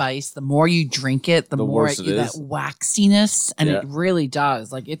pumpkin spice, the more you drink it, the more it that waxiness, and it really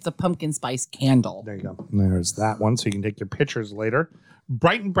does. Like, it's a pumpkin spice candle. There you go. There's that one, so you can take your pictures later.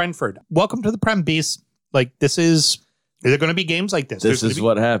 Brighton Brentford. Welcome to the Prem Beast. Like, are there going to be games like this? This is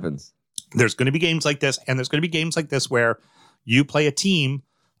what happens. There's going to be games like this, and there's going to be games like this where you play a team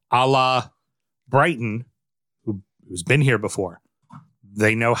a la Brighton, who's been here before.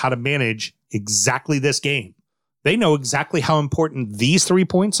 They know how to manage exactly this game. They know exactly how important these 3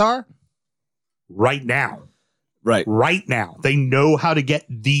 points are right now. Right now. They know how to get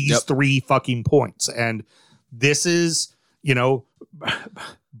these 3 fucking points. And this is,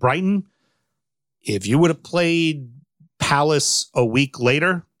 Brighton, if you would have played Palace a week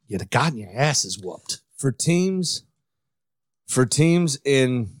later, you'd have gotten your asses whooped. For teams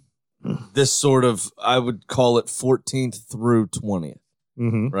in this sort of, I would call it 14th through 20th,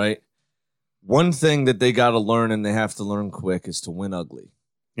 right? One thing that they got to learn, and they have to learn quick, is to win ugly.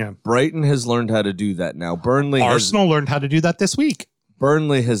 Yeah. Brighton has learned how to do that now. Arsenal learned how to do that this week.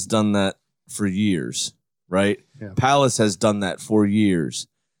 Burnley has done that for years, right? Yeah. Palace has done that for years.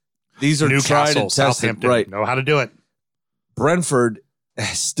 These are Newcastle, tried and tested, Southampton, right? Know how to do it. Brentford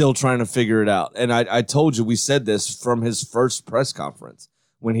is still trying to figure it out. And I told you, we said this from his first press conference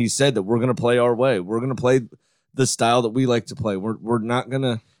when he said that we're going to play our way. We're going to play the style that we like to play. We're not going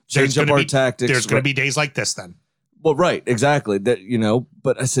to change up our tactics. There's going to be days like this then. Well, right, exactly. That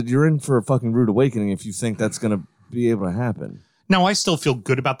but I said you're in for a fucking rude awakening if you think that's going to be able to happen. Now, I still feel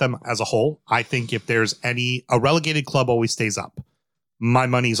good about them as a whole. I think if there's a relegated club always stays up. My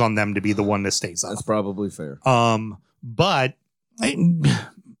money's on them to be the one that stays up. That's probably fair. But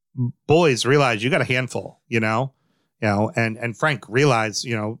boys, realize you got a handful, and Frank, realize,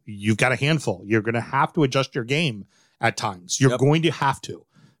 you've got a handful. You're going to have to adjust your game at times. You're going to have to,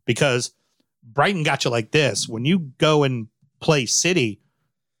 because Brighton got you like this. When you go and play City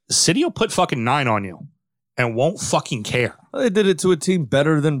will put fucking 9 on you and won't fucking care. Well, they did it to a team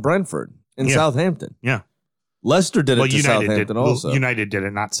better than Brentford in Southampton. Yeah. Leicester did it to United Southampton also. United did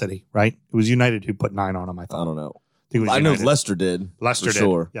it, not City, right? It was United who put 9 on them, I thought. I don't know. I know Leicester did. Leicester for did.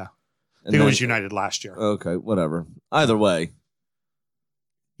 Sure. Yeah. And it was United last year. Okay, whatever. Either way.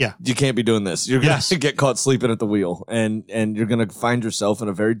 Yeah. You can't be doing this. You're going to get caught sleeping at the wheel, and you're going to find yourself in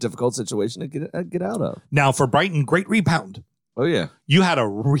a very difficult situation to get out of. Now, for Brighton, great rebound. Oh, yeah. You had a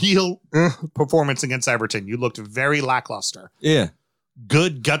real performance against Everton. You looked very lackluster. Yeah.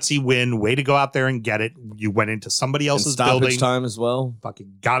 Good, gutsy win. Way to go out there and get it. You went into somebody else's building. Time as well.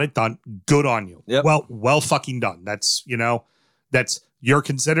 Fucking got it done. Good on you. Yep. Well fucking done. That's, you're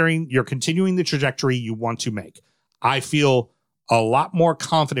continuing the trajectory you want to make. I feel a lot more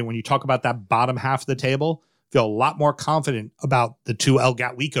confident when you talk about that bottom half of the table. Feel a lot more confident about the 2 El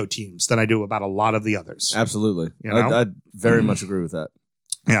Gatwico teams than I do about a lot of the others. Absolutely. I very much agree with that.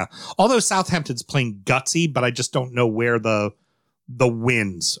 Yeah. Although Southampton's playing gutsy, but I just don't know where the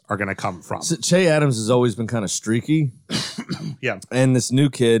wins are going to come from. So Che Adams has always been kind of streaky. Yeah. And this new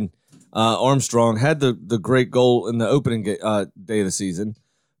kid, Armstrong, had the great goal in the opening day of the season,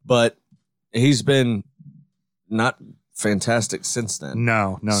 but he's been not fantastic since then.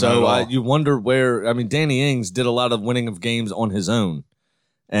 No. So you wonder where, Danny Ings did a lot of winning of games on his own,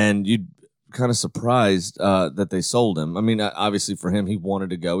 and you'd kind of surprised that they sold him. Obviously for him, he wanted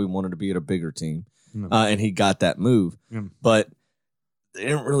to go. He wanted to be at a bigger team, and he got that move. But they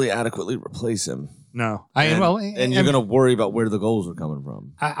didn't really adequately replace him. No. And you're going to worry about where the goals are coming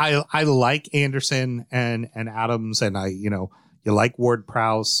from. I like Anderson and Adams, and you like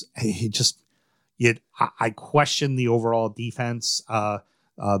Ward-Prowse. I question the overall defense. The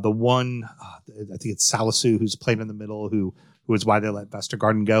one, I think it's Salisu, who's playing in the middle, who is why they let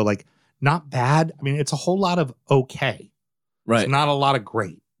Vestergaard go. Like, not bad. It's a whole lot of okay. Right. It's not a lot of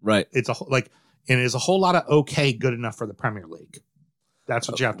great. Right. It's a whole lot of okay, good enough for the Premier League. That's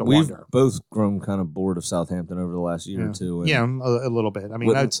what you have to We've wonder. both grown kind of bored of Southampton over the last year or two. Yeah, a little bit.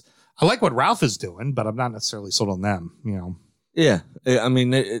 I like what Ralph is doing, but I'm not necessarily sold on them. Yeah,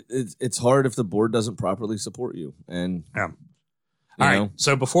 it's hard if the board doesn't properly support you. And all right.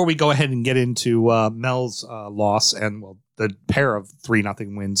 So before we go ahead and get into Mel's loss and the pair of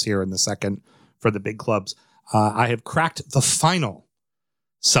 3-0 wins here in the second for the big clubs, I have cracked the final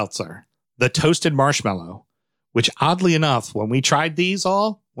seltzer, the toasted marshmallow, which oddly enough, when we tried these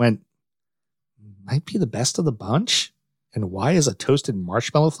all, might be the best of the bunch. And why is a toasted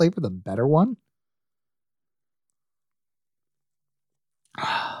marshmallow flavor the better one?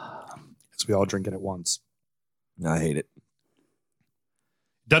 As we all drink it at once. I hate it.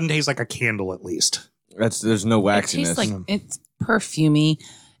 Doesn't taste like a candle, at least. There's no waxiness. It tastes like it's perfumey.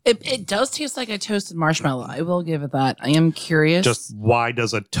 It does taste like a toasted marshmallow. I will give it that. I am curious. Just why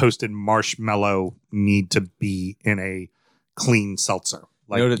does a toasted marshmallow need to be in a clean seltzer?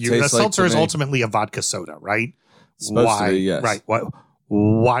 Like, a seltzer is ultimately a vodka soda, right? Why? To be, yes. Right.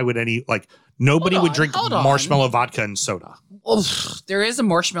 Why would nobody would drink marshmallow vodka and soda? Well, there is a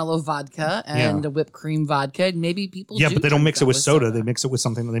marshmallow vodka and a whipped cream vodka. Maybe people do but they don't mix it with soda. They mix it with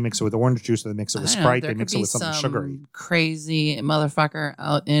something. They mix it with orange juice. Or they mix it with Sprite. They mix it with something sugary. Crazy motherfucker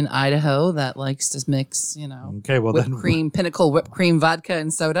out in Idaho that likes to mix, Pinnacle whipped cream vodka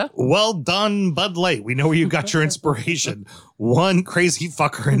and soda. Well done, Bud Light. We know where you got your inspiration. One crazy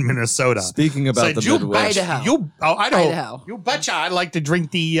fucker in Minnesota. Speaking about the Midwest. Idaho. You betcha. I like to drink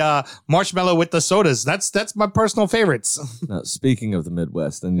the marshmallow with the sodas. That's my personal favorites. Now, speaking of the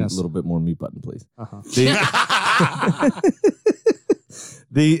Midwest, then a little bit more mute button, please. Uh-huh.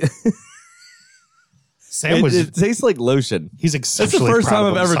 Sam it tastes like lotion. He's exceptionally That's the first proud time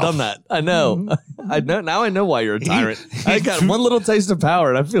of I've ever himself. done that. I know. I know. Now I know why you're a tyrant. I got one little taste of power,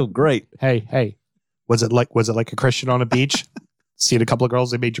 and I feel great. Hey. Was it like a Christian on a beach? Seeing a couple of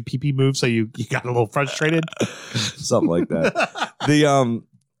girls, they made your pee-pee move, so you got a little frustrated? Something like that.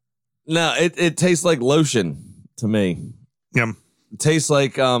 No, it tastes like lotion to me. Yeah. It tastes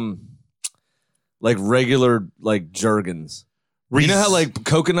like regular Jergens. You know how like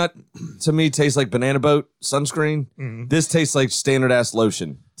coconut to me tastes like banana boat sunscreen? Mhm. This tastes like standard ass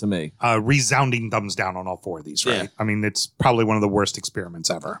lotion to me. Resounding thumbs down on all 4 of these, right? Yeah. I mean, it's probably one of the worst experiments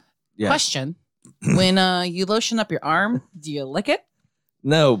ever. Yeah. Question: when you lotion up your arm, do you lick it?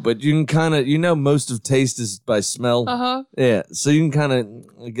 No, but you can kind of, most of taste is by smell. Uh-huh. Yeah, so you can kind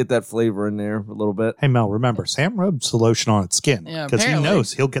of get that flavor in there a little bit. Hey, Mel, remember, Sam rubs the lotion on its skin Yeah, because he apparently.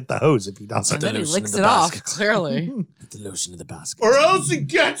 knows he'll get the hose if he And doesn't. then he lotion licks in it the off. basket. Clearly. Put the lotion in the basket. Or else he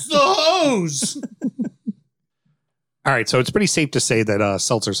gets the hose. All right, so it's pretty safe to say that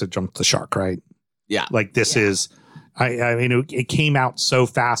seltzers have jumped the shark, right? Yeah. Like this is, I mean, it came out so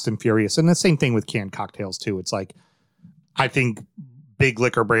fast and furious. And the same thing with canned cocktails, too. It's like, I think big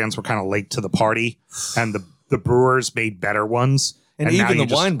liquor brands were kind of late to the party, and the brewers made better ones. And now even you the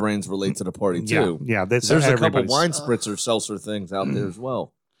just- wine brands relate to the party, too. Yeah. There's a couple everybody's- wine spritzer seltzer things out there as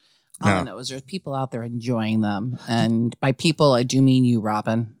well. All I Yeah. know is there's people out there enjoying them. And by people, I do mean you,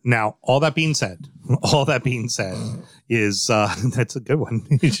 Robin. Now, all that being said is that's a good one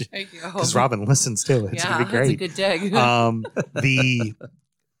Thank you. because Robin listens too. It's gonna be that's a great. good dig.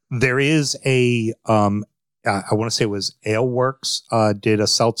 There is a I want to say it was Aleworks did a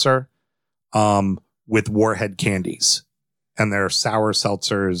seltzer with Warhead candies, and they're sour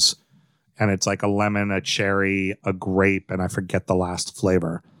seltzers, and it's like a lemon, a cherry, a grape, and I forget the last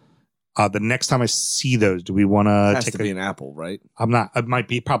flavor. The next time I see those, do we want to Has take to be an apple, right? I'm not. It might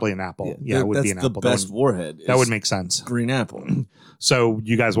be probably an apple. Yeah, it would that's be an the apple. best Warhead. That is would make sense. green apple. So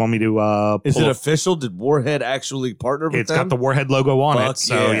you guys want me to? Is pull it up- official? Did Warhead actually partner with It's them? got the Warhead logo on Fuck it.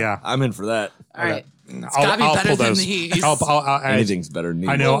 So yeah. I'm in for that. All right. It's I'll- got to be I'll better pull than those. these. Anything's better than these.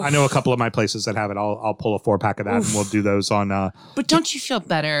 I know a couple of my places that have it. I'll pull a 4-pack of that, and we'll do those on. But don't you feel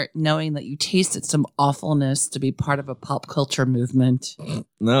better knowing that you tasted some awfulness to be part of a pop culture movement?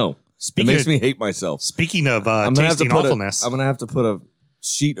 No. Speaking it makes of- me hate myself. Speaking of I'm gonna have to tasting put awfulness, I'm gonna have to put a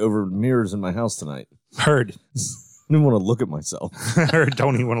sheet over mirrors in my house tonight. heard. I don't want to look at myself. Heard.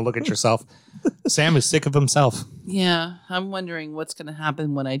 Don't even want to look at yourself. Sam is sick of himself. Yeah, I'm wondering what's going to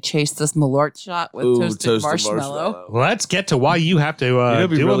happen when I chase this Malort shot with Ooh, toasted marshmallow. Let's get to why you have to It'd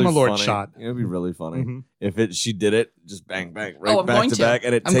be do really a Malort funny. shot. It'd be really funny Mhm. if she did it, just bang bang right I'm back going to to. back,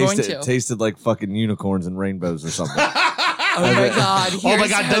 and it I'm going tasted like fucking unicorns and rainbows or something. Oh my God. Oh my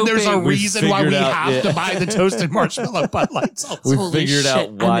here's God! Then there's a hoping. We reason why we figured out- have yeah. to buy the toasted marshmallow Bud Light seltzer. We Holy figured shit,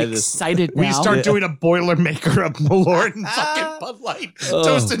 out why I'm this. excited now. We start Yeah. doing a Boilermaker of Malort and fucking Bud Light Oh.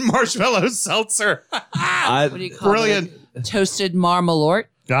 toasted marshmallow seltzer. What do you call Brilliant. it? Toasted Malort.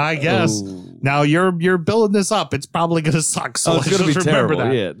 I guess. Ooh. Now you're building this up. It's probably going to suck. So Oh, it's let's gonna be just remember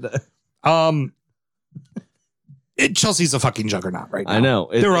terrible. that. Yeah, Chelsea's a fucking juggernaut right now. I know.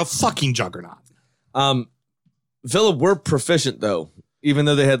 They're a fucking juggernaut. Villa were proficient though, even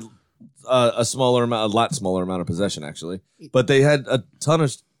though they had a lot smaller amount of possession actually, but they had a ton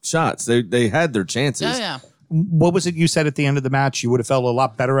of shots. They had their chances. Oh, yeah. What was it you said at the end of the match? You would have felt a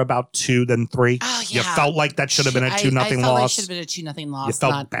lot better about 2 than 3. Oh, You yeah. felt like that should have been a 2-0 I felt like it loss. should have been a 2-0 loss. You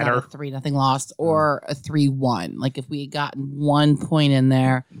felt not better? a 3-0 loss or a 3-1. Like if we had gotten 1 point in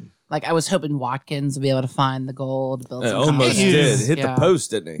there, like I was hoping Watkins would be able to find the goal to build It some almost confidence. did. Hit Yeah. the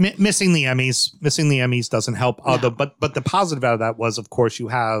post, didn't he? Missing the Emmys doesn't help. No. But the positive out of that was, of course, you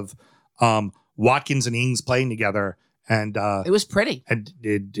have Watkins and Ings playing together, and It was pretty.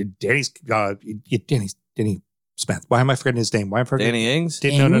 Danny Smith. Why am I forgetting his name? Why am I forgetting? Danny Ings.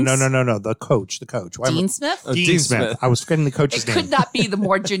 No. The coach. Why am I- Dean Smith? Oh, Dean Smith. I was forgetting the coach's It name. could not be the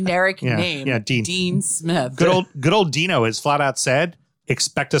more generic Yeah, name. yeah, Dean. Dean Smith. Good old Dino has flat out said,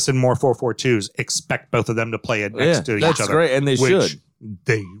 expect us in more 4-4-2s. Expect both of them to play it next to each that's other. great, and they which should.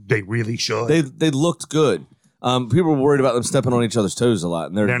 They really should. They looked good. People were worried about them stepping on each other's toes a lot,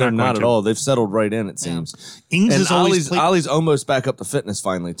 and they're They're not, not going at to. all. They've settled right in, it seems. Ings And is always played- Ollie's almost back up to fitness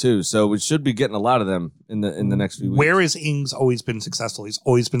finally too, so we should be getting a lot of them in the next few weeks. Where has Ings always been successful? He's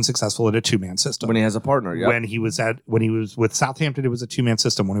always been successful in a 2-man system. When he has a partner, yeah. When he was with Southampton, it was a 2-man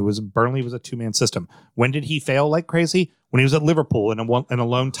system. When he was at Burnley, it was a 2-man system. When did he fail like crazy? When he was at Liverpool in a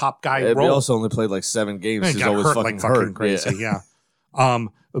lone top guy He role. also only played like 7 games. He He's got always hurt fucking like fucking hurt. crazy. Yeah. Yeah.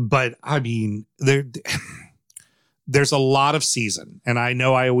 But I mean, there's a lot of season, and I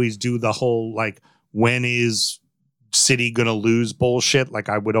know I always do the whole like, when is City gonna lose bullshit? Like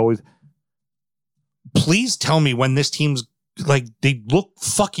I would always. Please tell me when this team's like, they look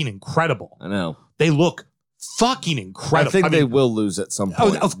fucking incredible. I know. They look fucking incredible. I think they mean, will lose at some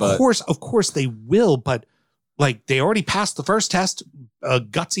point. Of but course they will, but like they already passed the first test, a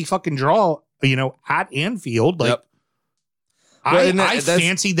gutsy fucking draw, at Anfield. Like, Yep. I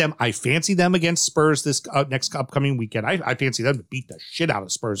fancy them. I fancy them against Spurs this next upcoming weekend. I fancy them to beat the shit out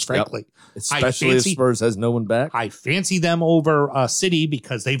of Spurs, frankly. Yep. Especially if Spurs has no one back. I fancy them over City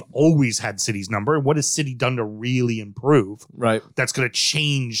because they've always had City's number. What has City done to really improve? Right. That's going to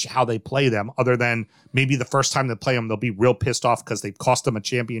change how they play them, other than maybe the first time they play them, they'll be real pissed off because they've cost them a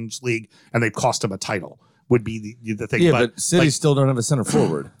Champions League and they've cost them a title, would be the thing. Yeah, but City still don't have a center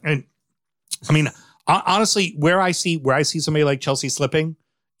forward. And I mean, honestly, where I see somebody like Chelsea slipping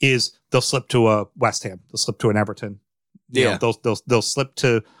is they'll slip to a West Ham, they'll slip to an Everton, they'll slip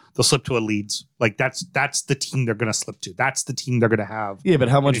to a Leeds. Like that's the team they're going to slip to. That's the team they're going to have. Yeah, but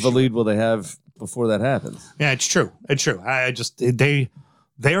how much of a lead will they have before that happens? Yeah, it's true. I just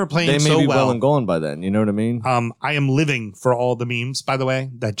they are playing they may so be well and gone by then. You know what I mean? I am living for all the memes, by the way,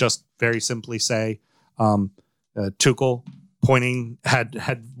 that just very simply say Tuchel pointing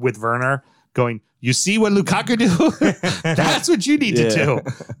had with Werner going, you see what Lukaku do? That's what you need to do.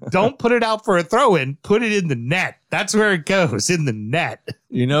 Don't put it out for a throw-in. Put it in the net. That's where it goes, in the net.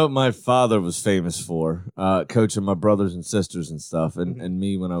 You know what my father was famous for, coaching my brothers and sisters and stuff, and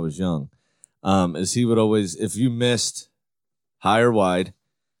me when I was young, is he would always, if you missed high or wide,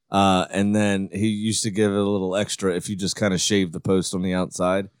 and then he used to give it a little extra if you just kind of shaved the post on the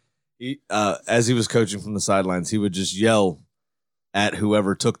outside. He, as he was coaching from the sidelines, he would just yell at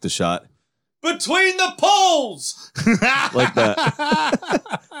whoever took the shot, between the poles, like that.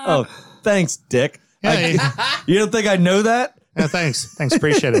 Oh, thanks, Dick. You don't think I know that? Yeah, thanks.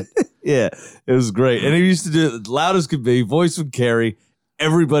 Appreciate it. Yeah, it was great. And he used to do it loud as could be. Voice would carry.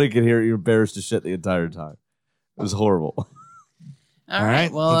 Everybody could hear it. You're embarrassed to shit the entire time. It was horrible. All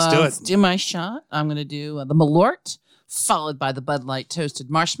right. Well, let's do my shot. I'm going to do the Malort, followed by the Bud Light Toasted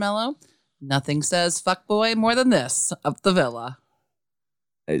Marshmallow. Nothing says fuckboy more than this, up the villa.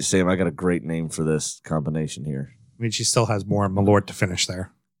 Hey, Sam, I got a great name for this combination here. I mean, she still has more Malort to finish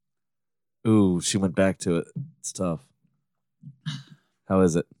there. Ooh, she went back to it. It's tough. How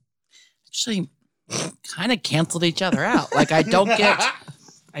is it? Actually, kind of canceled each other out. Like I don't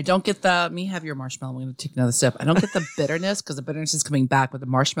get the, me have your marshmallow. I'm going to take another sip. I don't get the bitterness because the bitterness is coming back, but the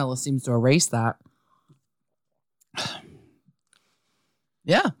marshmallow seems to erase that.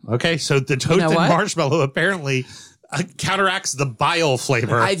 Yeah. Okay. So the toasted marshmallow apparently counteracts the bile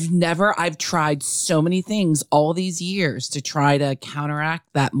flavor. I've tried so many things all these years to try to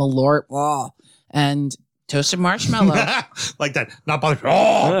counteract that Malort. And toasted marshmallow. Like that. Not bothered.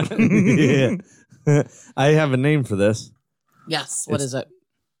 Oh! Yeah. I have a name for this. Yes. What is it?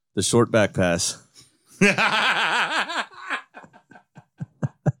 The short back pass.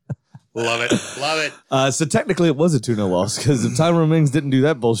 Love it. So technically it was a 2-0 loss because if Tyrone Mings didn't do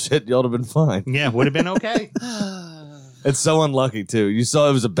that bullshit, y'all would have been fine. Yeah, would have been okay. It's so unlucky, too. You saw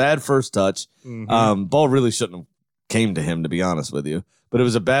it was a bad first touch. Mm-hmm. Ball really shouldn't have came to him, to be honest with you. But it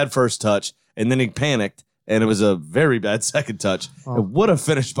was a bad first touch, and then he panicked, and it was a very bad second touch. Oh. It would have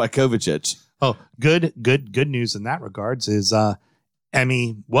finished by Kovacic. Oh, good news in that regards is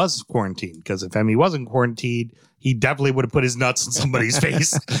Emmy was quarantined, because if Emmy wasn't quarantined, he definitely would have put his nuts in somebody's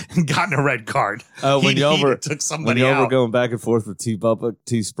face and gotten a red card. When y'all were going back and forth with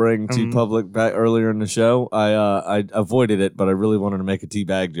Teespring, T-Public back earlier in the show, I avoided it, but I really wanted to make a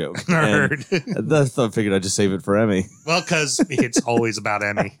teabag joke. I figured I'd just save it for Emmy. Well, because it's always about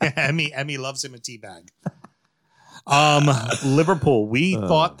Emmy. Emmy loves him a teabag. Liverpool, we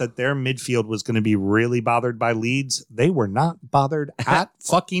thought that their midfield was going to be really bothered by Leeds. They were not bothered at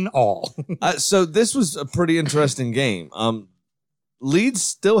fucking all. So this was a pretty interesting game. Leeds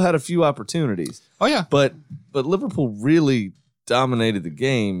still had a few opportunities. Oh yeah, but Liverpool really dominated the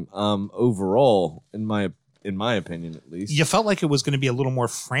game overall, in my opinion, at least. You felt like it was going to be a little more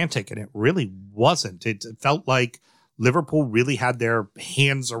frantic, and it really wasn't. It felt like Liverpool really had their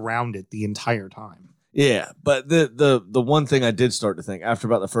hands around it the entire time. Yeah, but the one thing I did start to think after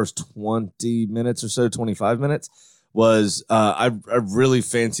about the first 20 minutes or so, 25 minutes, was I really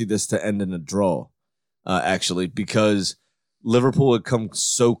fancied this to end in a draw, actually, because Liverpool had come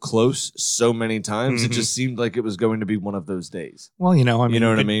so close so many times. Mm-hmm. It just seemed like it was going to be one of those days. Well, you know what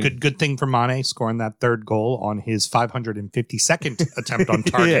I mean? Good thing for Mane scoring that third goal on his 552nd attempt on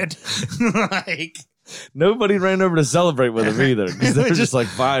target. Nobody ran over to celebrate with him either, because they were just like,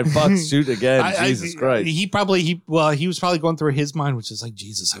 fine, fuck, shoot again. Jesus Christ. He was probably going through his mind, which is like,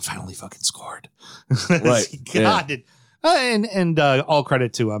 Jesus, I finally fucking scored. Right. God. Yeah. And all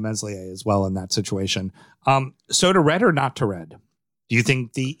credit to Meslier as well in that situation. So to red or not to red? Do you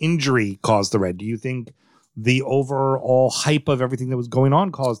think the injury caused the red? Do you think the overall hype of everything that was going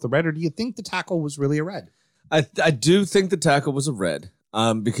on caused the red? Or do you think the tackle was really a red? I do think the tackle was a red,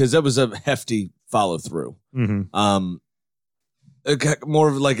 because that was a hefty follow through. Mm-hmm. more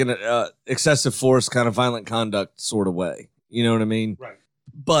of like an excessive force kind of violent conduct sort of way. You know what I mean? Right.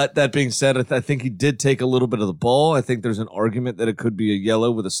 But that being said, I think he did take a little bit of the ball. I think there's an argument that it could be a yellow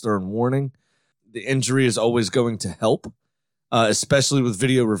with a stern warning. The injury is always going to help, especially with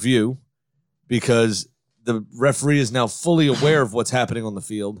video review, because the referee is now fully aware of what's happening on the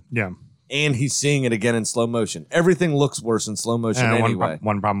field. Yeah. And he's seeing it again in slow motion. Everything looks worse in slow motion anyway.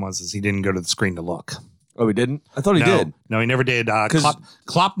 One problem was he didn't go to the screen to look. Oh, he didn't? I thought he did. No, he never did.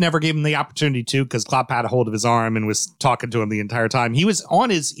 Klopp never gave him the opportunity to, because Klopp had a hold of his arm and was talking to him the entire time. He was on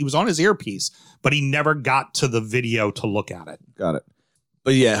his earpiece, but he never got to the video to look at it. Got it.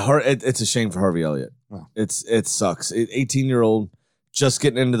 But yeah, it's a shame for Harvey Elliott. Wow. It sucks. 18-year-old just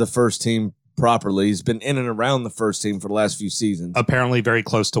getting into the first team properly. He's been in and around the first team for the last few seasons. Apparently very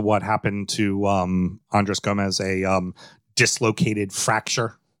close to what happened to Andres Gomez, a dislocated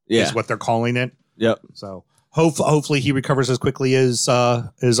fracture is what they're calling it. Yep. So hopefully he recovers as quickly as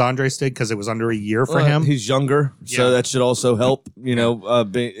Andres did, because it was under a year for him. He's younger, so that should also help. You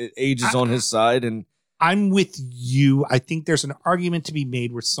know, age is on his side. And I'm with you. I think there's an argument to be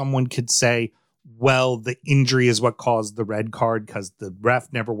made where someone could say, well, the injury is what caused the red card because the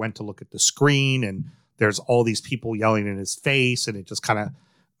ref never went to look at the screen and there's all these people yelling in his face, and it just kind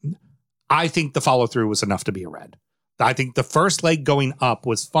of, I think the follow through was enough to be a red. I think the first leg going up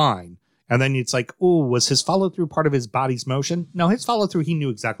was fine. And then it's like, oh, was his follow through part of his body's motion? No, his follow through, he knew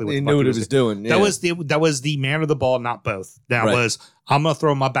exactly what he knew what he was doing. Yeah. That was the man of the ball, not both. That was, I'm gonna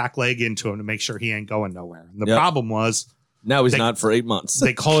throw my back leg into him to make sure he ain't going nowhere. And the problem was, now he's not for 8 months.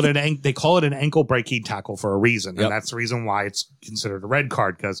 They call it an ankle breaking tackle for a reason, and that's the reason why it's considered a red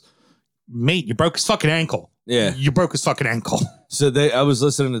card. Because, mate, you broke his fucking ankle. Yeah, you broke his fucking ankle. So I was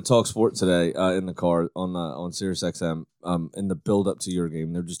listening to Talk Sport today in the car on Sirius XM in the build up to your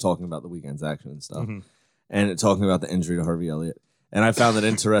game. They're just talking about the weekend's action and stuff, and talking about the injury to Harvey Elliott. And I found it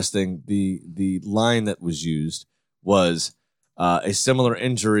interesting. The line that was used was a similar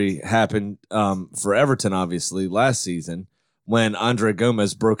injury happened for Everton, obviously last season when Andre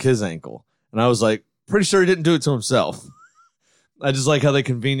Gomez broke his ankle, and I was like, pretty sure he didn't do it to himself. I just like how they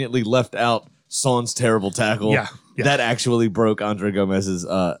conveniently left out Son's terrible tackle that actually broke Andre Gomez's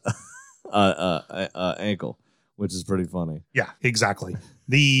ankle, which is pretty funny. Yeah, exactly.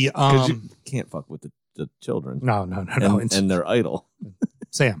 You can't fuck with the children. No. And their idol.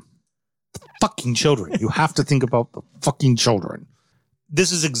 Sam, the fucking children. You have to think about the fucking children.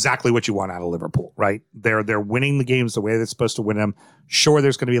 This is exactly what you want out of Liverpool, right? They're winning the games the way they're supposed to win them. Sure,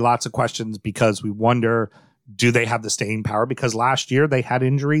 there's going to be lots of questions because we wonder, do they have the staying power? Because last year they had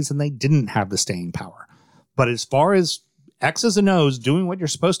injuries and they didn't have the staying power. But as far as X's and O's doing what you're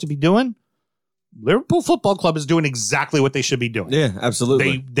supposed to be doing, Liverpool Football Club is doing exactly what they should be doing. Yeah,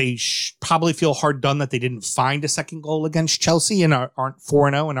 absolutely. They probably feel hard done that they didn't find a second goal against Chelsea and aren't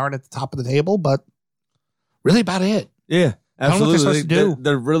 4-0 and aren't at the top of the table, but really about it. Yeah, absolutely. I don't know what they're supposed to do.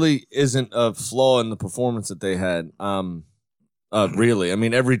 There really isn't a flaw in the performance that they had. Really. I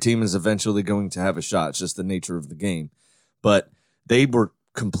mean, every team is eventually going to have a shot. It's just the nature of the game. But they were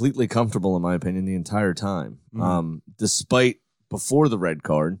completely comfortable, in my opinion, the entire time. Despite before the red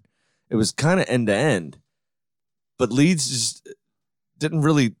card, it was kind of end to end. But Leeds just didn't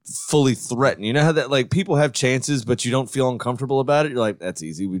really fully threaten. You know how that, like, people have chances, but you don't feel uncomfortable about it? You're like, that's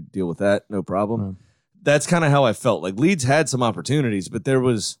easy. We deal with that. No problem. That's kind of how I felt. Like, Leeds had some opportunities, but there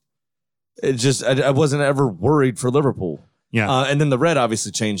was, I wasn't ever worried for Liverpool. Yeah. And then the red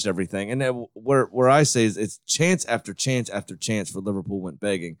obviously changed everything. And where I say is it's chance after chance after chance for Liverpool went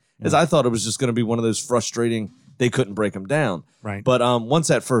begging. As I thought it was just going to be one of those frustrating, they couldn't break them down. Right. But once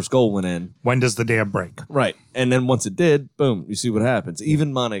that first goal went in. When does the dam break? Right. And then once it did, boom, you see what happens.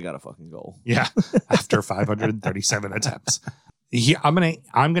 Even Mane got a fucking goal. Yeah. After 537 attempts. I'm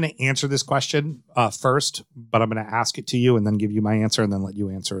gonna answer this question first, but I'm gonna ask it to you and then give you my answer and then let you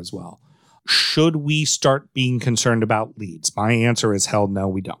answer as well. Should we start being concerned about Leeds? My answer is hell no,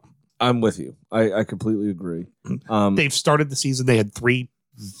 we don't. I'm with you. I completely agree. They've started the season. They had 3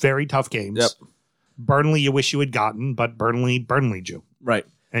 very tough games. Yep. Burnley, you wish you had gotten, but Burnley'd you. Right.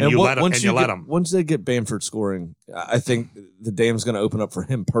 And you let them. Once they get Bamford scoring, I think the dam's going to open up for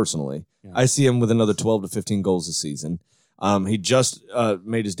him personally. Yeah. I see him with another 12 to 15 goals this season. He just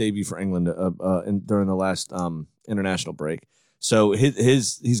made his debut for England during the last international break. So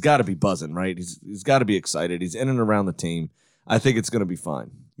he's got to be buzzing, right? He's got to be excited. He's in and around the team. I think it's going to be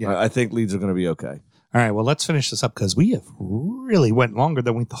fine. Yeah. I think Leeds are going to be okay. All right, well, let's finish this up because we have really went longer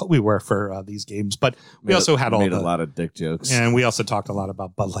than we thought we were for these games. But we also had a lot of dick jokes. And we also talked a lot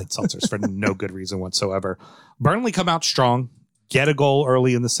about Bud Light seltzers for no good reason whatsoever. Burnley come out strong, get a goal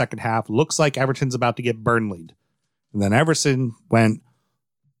early in the second half. Looks like Everton's about to get Burnleyed. And then Everton went,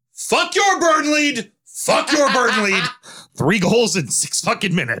 fuck your burn lead. Fuck your burn lead. 3 goals in 6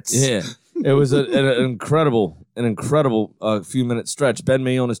 fucking minutes. Yeah. It was an incredible few minute stretch. Ben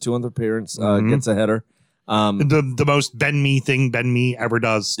Mee on his 200th appearance gets a header. The most Ben Mee thing Ben Mee ever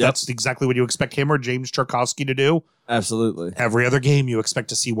does. Yep. That's exactly what you expect him or James Tarkowski to do. Absolutely. Every other game, you expect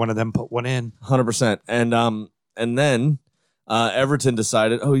to see one of them put one in. 100%. And then Everton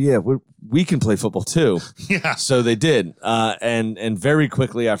decided, oh yeah, we can play football too. Yeah. So they did. And very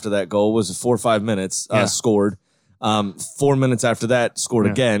quickly after that goal was 4 or 5 minutes scored. 4 minutes after that scored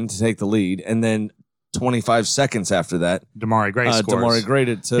again to take the lead, and then 25 seconds after that, Damari Gray scores. Damari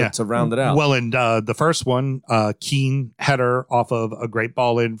graded to round it out. Well, and the first one, Keane header off of a great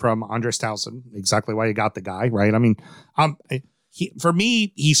ball in from Andres Townsend. Exactly why you got the guy, right? I mean, for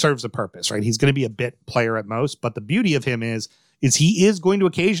me, he serves a purpose, right? He's going to be a bit player at most, but the beauty of him is he is going to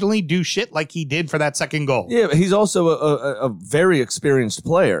occasionally do shit like he did for that second goal. Yeah, but he's also a very experienced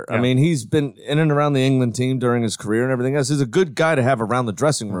player. Yeah. I mean, he's been in and around the England team during his career and everything else. He's a good guy to have around the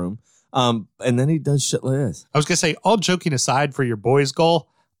dressing room. And then he does shit like this. I was going to say, all joking aside for your boys' goal,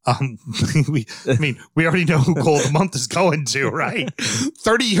 we already know who goal of the month is going to, right?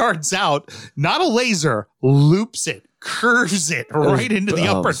 30 yards out, not a laser, loops it, curves it right into the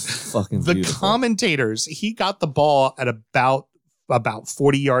upper. Fucking the beautiful. Commentators, he got the ball at about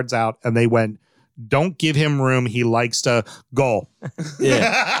 40 yards out, and they went, don't give him room. He likes to goal.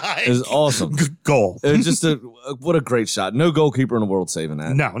 Yeah, it was awesome. Goal. It was just what a great shot. No goalkeeper in the world saving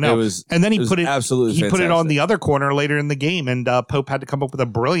that. No. It was, and then he it was put it absolutely. He put it on fantastic. the other corner later in the game, and Pope had to come up with a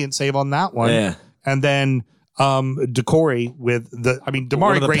brilliant save on that one. Yeah. And then Decore with One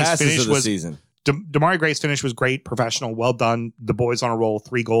Damari of the Gray's passes finish of the was season. Damari Gray's finish was great, professional, well done. The boys on a roll,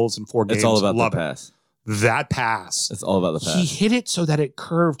 3 goals in 4 games. It's all about Love the it. pass. That pass. It's all about the pass. He hit it so that it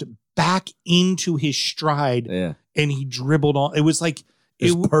curved back into his stride, Yeah. and he dribbled on. It was like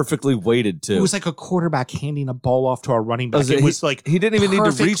It was perfectly weighted too. It was like a quarterback handing a ball off to a running back. He- It was like he didn't even need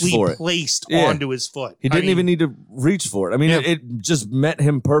to reach perfectly for it. placed Yeah. onto his foot. He didn't even need to reach for it. I mean, Yeah. it just met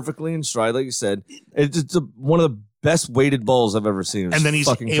him perfectly in stride, like you said. It's just one of the best weighted balls I've ever seen. It was And then he's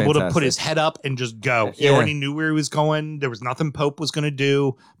fucking able to put fantastic. his head up and just go. He Yeah. already knew where he was going. There was nothing Pope was going to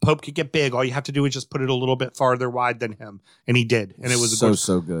do. Pope could get big. All you have to do is just put it a little bit farther wide than him, and he did. And it was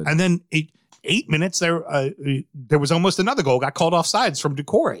so good. And then 8 minutes there, there was almost another goal. Got called off sides from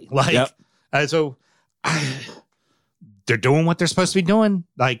Decore. Like, Yep. They're doing what they're supposed to be doing.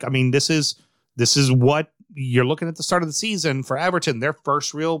 Like, I mean, this is what you're looking at the start of the season for Everton. Their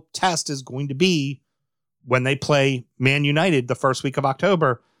first real test is going to be when they play Man United the first week of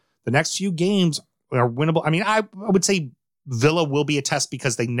October. The next few games are winnable. I mean, I would say Villa will be a test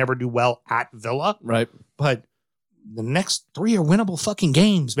because they never do well at Villa. Right. But the next 3 are winnable fucking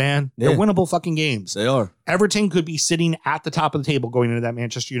games, man. They're Yeah. winnable fucking games. They are. Everton could be sitting at the top of the table going into that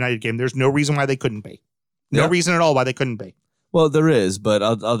Manchester United game. There's no reason why they couldn't be. No Yeah. reason at all why they couldn't be. Well, there is, but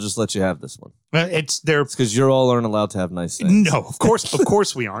I'll just let you have this one. It's their It's because you all aren't allowed to have nice things. no, of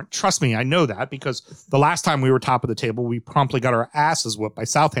course we aren't. Trust me, I know that because the last time we were top of the table, we promptly got our asses whooped by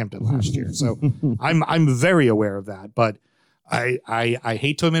Southampton last year. So I'm very aware of that. But I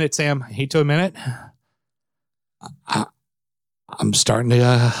hate to admit it, Sam. I hate to admit it. I'm starting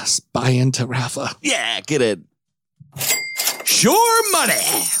to buy into Rafa. Yeah, get it. Sure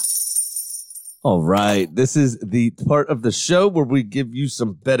money. All right. This is the part of the show where we give you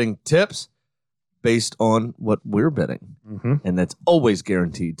some betting tips based on what we're betting. Mm-hmm. And that's always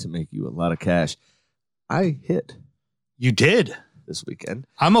guaranteed to make you a lot of cash. I hit You did. this weekend.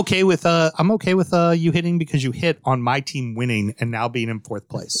 I'm okay with you hitting because you hit on my team winning and now being in 4th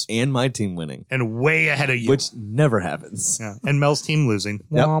place And my team winning, and way ahead of you. which never happens. Yeah. And Mel's team losing.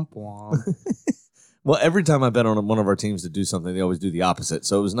 Yep. Womp womp. Well, every time I bet on one of our teams to do something, they always do the opposite.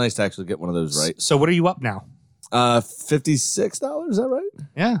 So it was nice to actually get one of those right. So what are you up now? $56, is that right?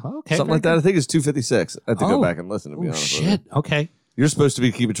 Yeah. Okay. Something like that. I think it's $256. I have to Oh. go back and listen, to be Oh, honest with you. shit. Okay. You're supposed to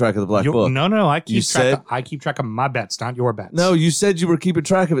be keeping track of the black book. No. I You I keep track of my bets, not your bets. No, you said you were keeping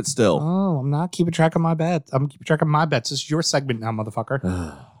track of it still. Oh, I'm not keeping track of my bets. I'm keeping track of my bets. This is your segment now,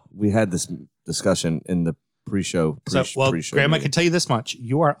 motherfucker. We had this discussion in the pre-show. pre-show Graham, I meeting. can tell you this much: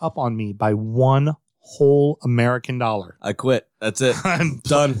 you are up on me by $1 whole American dollar. I quit. That's it. I'm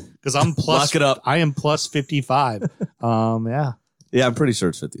Done. because I'm plus. Lock it up. I am plus 55. Yeah. Yeah, I'm pretty sure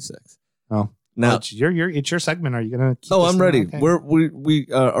it's 56. Oh. Now, It's your segment. Are you gonna? Keep oh, this I'm thing? ready. Okay. We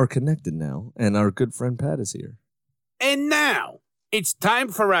are connected now, and our good friend Pat is here. And now, it's time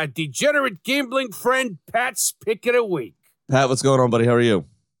for our degenerate gambling friend Pat's Pick of the Week. Pat, what's going on, buddy? How are you?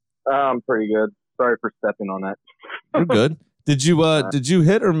 I'm pretty good. Sorry for stepping on that. You're good. Did you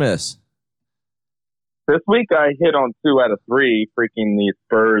hit or miss? This week I hit on 2 out of 3. Freaking the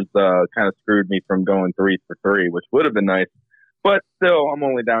Spurs kind of screwed me from going 3 for 3, which would have been nice. But still, I'm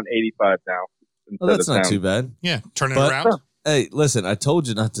only down 85 now. Well, that's not too bad. Yeah, turn it But- around. Hey, listen, I told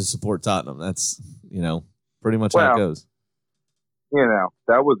you not to support Tottenham. That's, pretty much how it goes.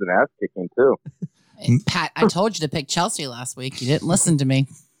 That was an ass kicking too. Hey, Pat, I told you to pick Chelsea last week. You didn't listen to me.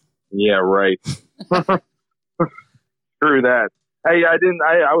 Yeah, right. Screw that. Hey, I didn't.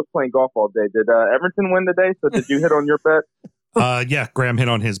 I was playing golf all day. Did Everton win today? So did you hit on your bet? Yeah, Graham hit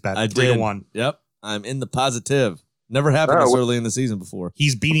on his bet. I 3-1. Yep. I'm in the positive. Never happened this early in the season before.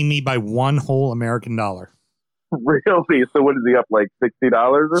 He's beating me by one whole American dollar. Really? So what is he up, like $60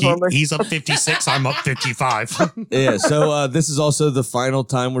 or something? He's up 56. I'm up 55. Yeah, so this is also the final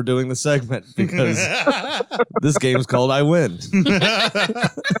time we're doing the segment because this game's called I Win.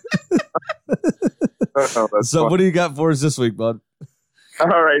 So what do you got for us this week, bud? All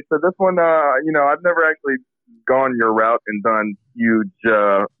right. So this one, I've never actually gone your route and done huge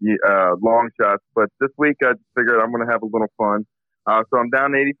long shots, but this week I just figured I'm going to have a little fun. So I'm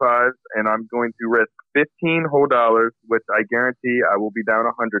down 85, and I'm going to risk 15 whole dollars, which I guarantee I will be down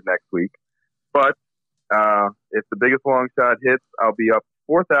 100 next week. But if the biggest long shot hits, I'll be up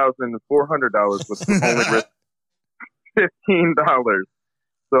 $4,400 with only risk $15.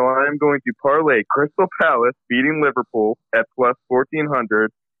 So I'm going to parlay Crystal Palace beating Liverpool at plus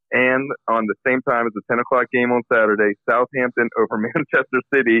 1,400, and on the same time as the 10 o'clock game on Saturday, Southampton over Manchester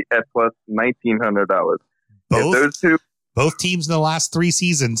City at plus $1,900. If those two. Both teams in the last 3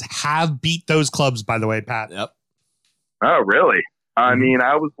 seasons have beat those clubs, by the way, Pat. Yep. Oh, really? I mean,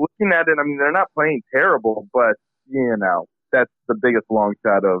 I was looking at it. I mean, they're not playing terrible, but, that's the biggest long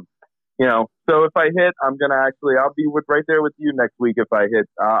shot of, So if I hit, I'll be right there with you next week if I hit.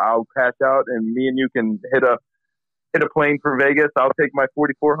 I'll cash out, and me and you can hit a plane for Vegas. I'll take my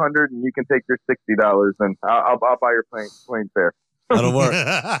 $4,400, and you can take your $60, and I'll buy your plane fare. That'll work.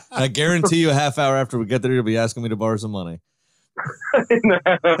 I guarantee you a half hour after we get there, you'll be asking me to borrow some money.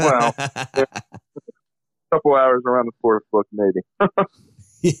 Well, a couple hours around the sports book, maybe.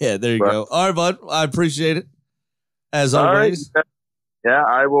 Yeah, there you go. All right, bud. I appreciate it. As always. Right. Yeah,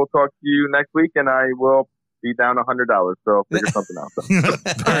 I will talk to you next week, and I will be down $100, so I'll figure something out.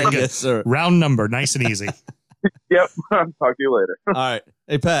 Very good. Yes, sir. Round number. Nice and easy. Yep. Talk to you later. All right.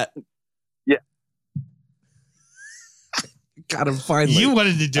 Hey, Pat. Yeah. Got him finally. You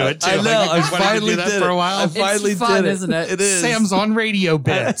wanted to do it, too. I know. I you wanted finally to do that did for it. a while. I finally It's fun, did it. isn't it? It is. Sam's on radio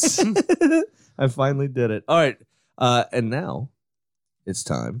bits. I finally did it. All right. And now it's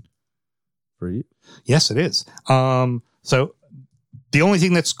time for you. Yes, it is. So the only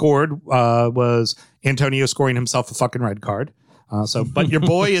thing that scored was Antonio scoring himself a fucking red card. But your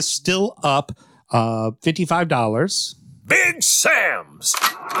boy is still up $55. Big Sam's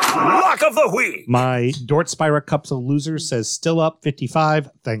Lock of the Week. My Dort Spira Cups of Losers says still up 55.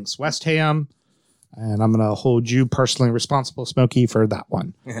 Thanks, West Ham. And I'm going to hold you personally responsible, Smokey, for that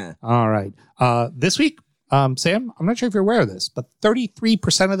one. All right. This week, Sam, I'm not sure if you're aware of this, but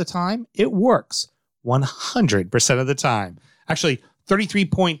 33% of the time, it works 100% of the time. Actually,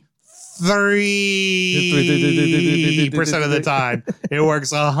 33.3% of the time, it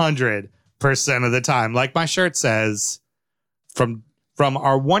works 100% of the time. Like my shirt says, from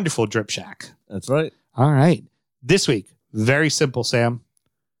our wonderful Drip Shack. That's right. All right. This week, very simple, Sam.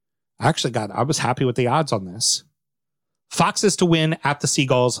 I was happy with the odds on this. Foxes to win at the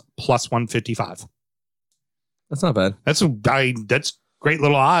Seagulls plus 155. That's not bad. That's great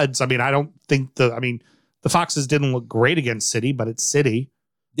little odds. I mean, I don't think the Foxes didn't look great against City, but it's City.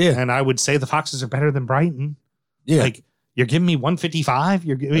 Yeah. And I would say the Foxes are better than Brighton. Yeah. Like, you're giving me 155.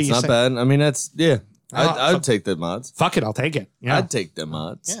 It's not bad. I mean, that's, yeah. I'd take them odds. Fuck it. I'll take it. Yeah. I'd take them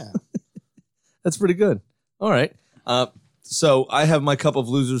odds. Yeah. That's pretty good. All right. So I have my cup of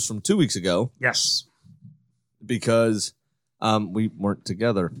losers from 2 weeks ago Yes. because we weren't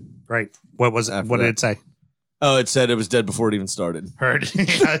together. Right. What was it? After What did that. it say? Oh, it said it was dead before it even started. Heard. Yeah,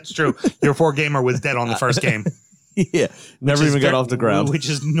 that's true. Your 4-gamer was dead on the first game. Yeah. Never even got off the ground. Which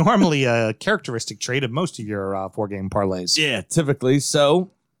is normally a characteristic trait of most of your 4-game parlays. Yeah, typically.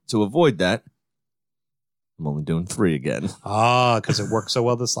 So to avoid that, I'm only doing 3 again. Because it worked so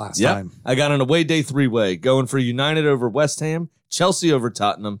well this last Yep. time. I got an away day 3-way going for United over West Ham, Chelsea over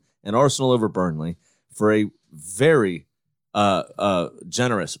Tottenham, and Arsenal over Burnley for a very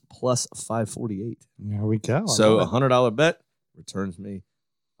generous plus 548. There we go. So I a $100 bet returns me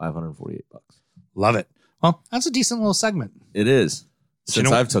 $548. love it. Well, that's a decent little segment. It is. You Since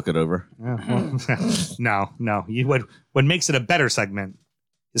know- I've took it over. Yeah, well, no. What makes it a better segment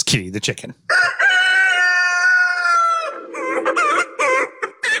is Kitty the chicken.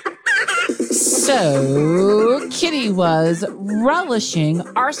 So, Kitty was relishing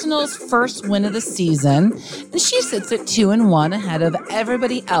Arsenal's first win of the season, and she sits at 2-1 ahead of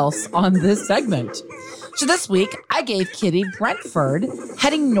everybody else on this segment. So this week, I gave Kitty Brentford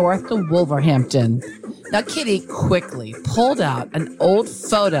heading north to Wolverhampton. Now, Kitty quickly pulled out an old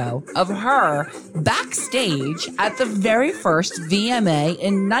photo of her backstage at the very first VMA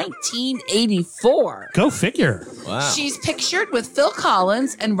in 1984. Go figure. Wow. She's pictured with Phil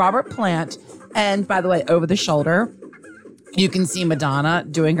Collins and Robert Plant. And by the way, over the shoulder, you can see Madonna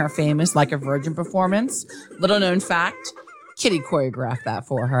doing her famous Like a Virgin performance. Little known fact, Kitty choreographed that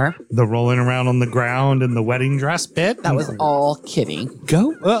for her. The rolling around on the ground and the wedding dress bit. That was all Kitty.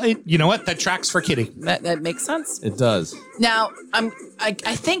 Go. Well, you know what? That tracks for Kitty. That makes sense. It does. Now, I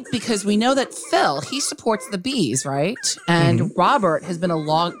think because we know that Phil, he supports the Bees, right? And Robert has been a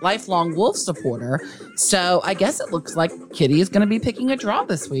lifelong Wolf supporter. So I guess it looks like Kitty is going to be picking a draw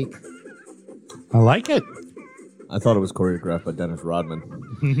this week. I like it. I thought it was choreographed by Dennis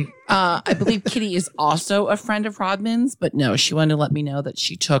Rodman. I believe Kitty is also a friend of Rodman's, but no, she wanted to let me know that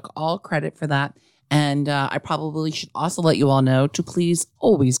she took all credit for that. And I probably should also let you all know to please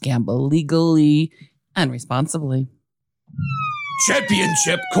always gamble legally and responsibly.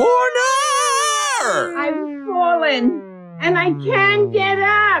 Championship corner! I've fallen and I can't get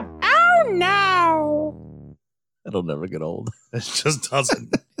up. Oh no! That'll never get old. It just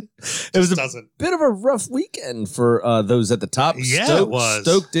doesn't. It was doesn't. Bit of a rough weekend for those at the top. Yeah, it was.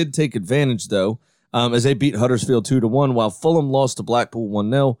 Stoke did take advantage, though, as they beat Huddersfield 2-1, while Fulham lost to Blackpool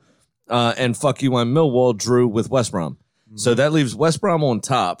 1-0, and fuck you, and Millwall drew with West Brom. So that leaves West Brom on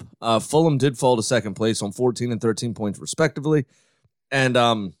top. Fulham did fall to second place on 14 and 13 points, respectively. And,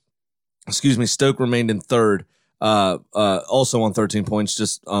 Stoke remained in third, also on 13 points,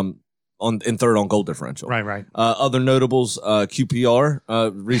 just in third on goal differential. Right. Other notables, QPR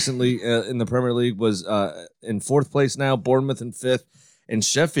recently in the Premier League was in fourth place now, Bournemouth in fifth, and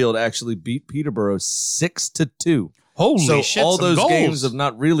Sheffield actually beat Peterborough 6-2. Holy shit, all some those goals. games of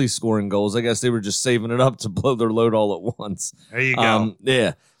not really scoring goals, I guess they were just saving it up to blow their load all at once. There you go.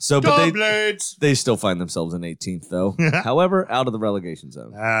 Yeah. So, but Blades. they still find themselves in 18th, though. However, out of the relegation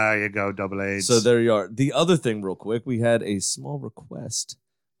zone. There you go, double A's. So there you are. The other thing, real quick, we had a small request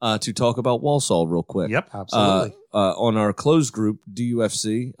to talk about Walsall real quick. Yep, absolutely. On our closed group,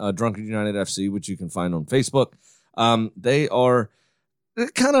 DUFC, Drunken United FC, which you can find on Facebook. They are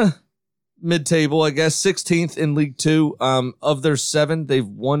kind of mid-table, I guess, 16th in League Two. Of their 7, they've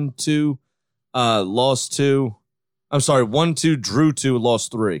won 2, lost 2. I'm sorry, 1, 2, drew 2,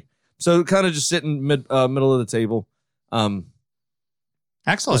 lost 3. So kind of just sitting middle of the table. Excellent.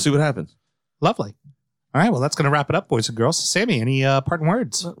 We'll see what happens. Lovely. All right, well, that's going to wrap it up, boys and girls. Sammy, any parting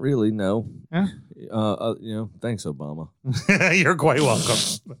words? Not really, no. Yeah. Thanks, Obama. You're quite welcome.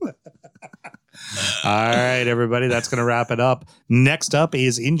 All right, everybody, that's going to wrap it up. Next up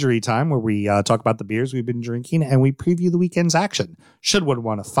is Injury Time, where we talk about the beers we've been drinking and we preview the weekend's action. Should one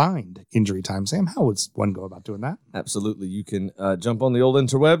want to find Injury Time, Sam, how would one go about doing that? Absolutely. You can jump on the old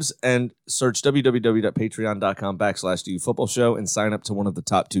interwebs and search www.patreon.com/DU Football Show and sign up to one of the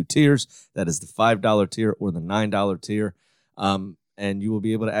top 2 tiers. That is the $5 tier or the $9 tier. And you will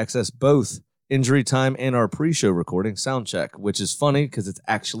be able to access both Injury Time and our pre-show recording, Soundcheck, which is funny because it's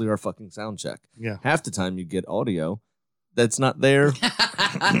actually our fucking Soundcheck. Yeah. Half the time you get audio that's not there,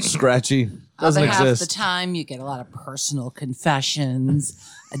 scratchy, doesn't Other half exist. the time, you get a lot of personal confessions,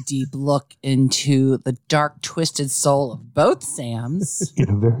 a deep look into the dark, twisted soul of both Sams, In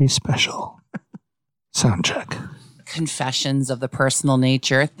a very special Soundcheck. confessions of the personal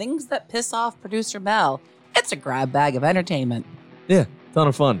nature, things that piss off producer Mel. It's a grab bag of entertainment. Yeah, ton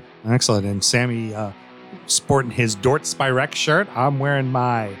of fun. Excellent. And Sammy sporting his Dort Spirek shirt. I'm wearing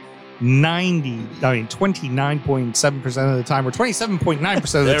my 29.7% of the time, or 27.9%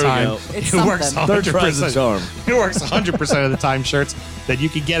 of the There we time. go. It's It works something. 100%. Third tries the charm. It works 100% of the time shirts that you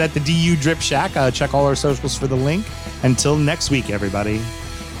can get at the DU Drip Shack. Check all our socials for the link. Until next week, everybody.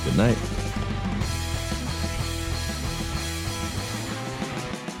 Good night.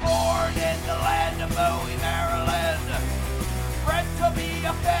 Born in the land of Bowie, Maryland. Bred to be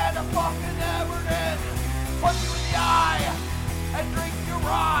a fan of fucking Everton. Punch you in the eye and drink your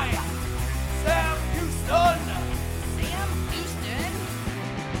rye. Sam Houston. Sam Houston.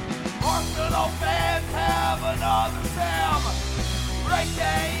 Arsenal fans have another Sam. Right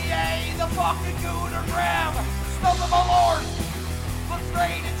day, the fucking Gooner Graham. Snub of my lord. Look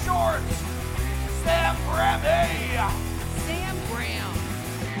straight in shorts. Sam Grammy. Sam Graham.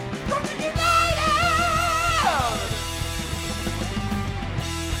 Brooklyn United!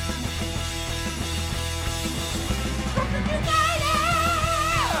 Brooklyn United!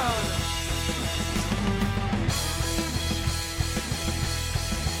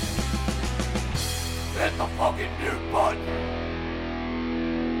 New Bud.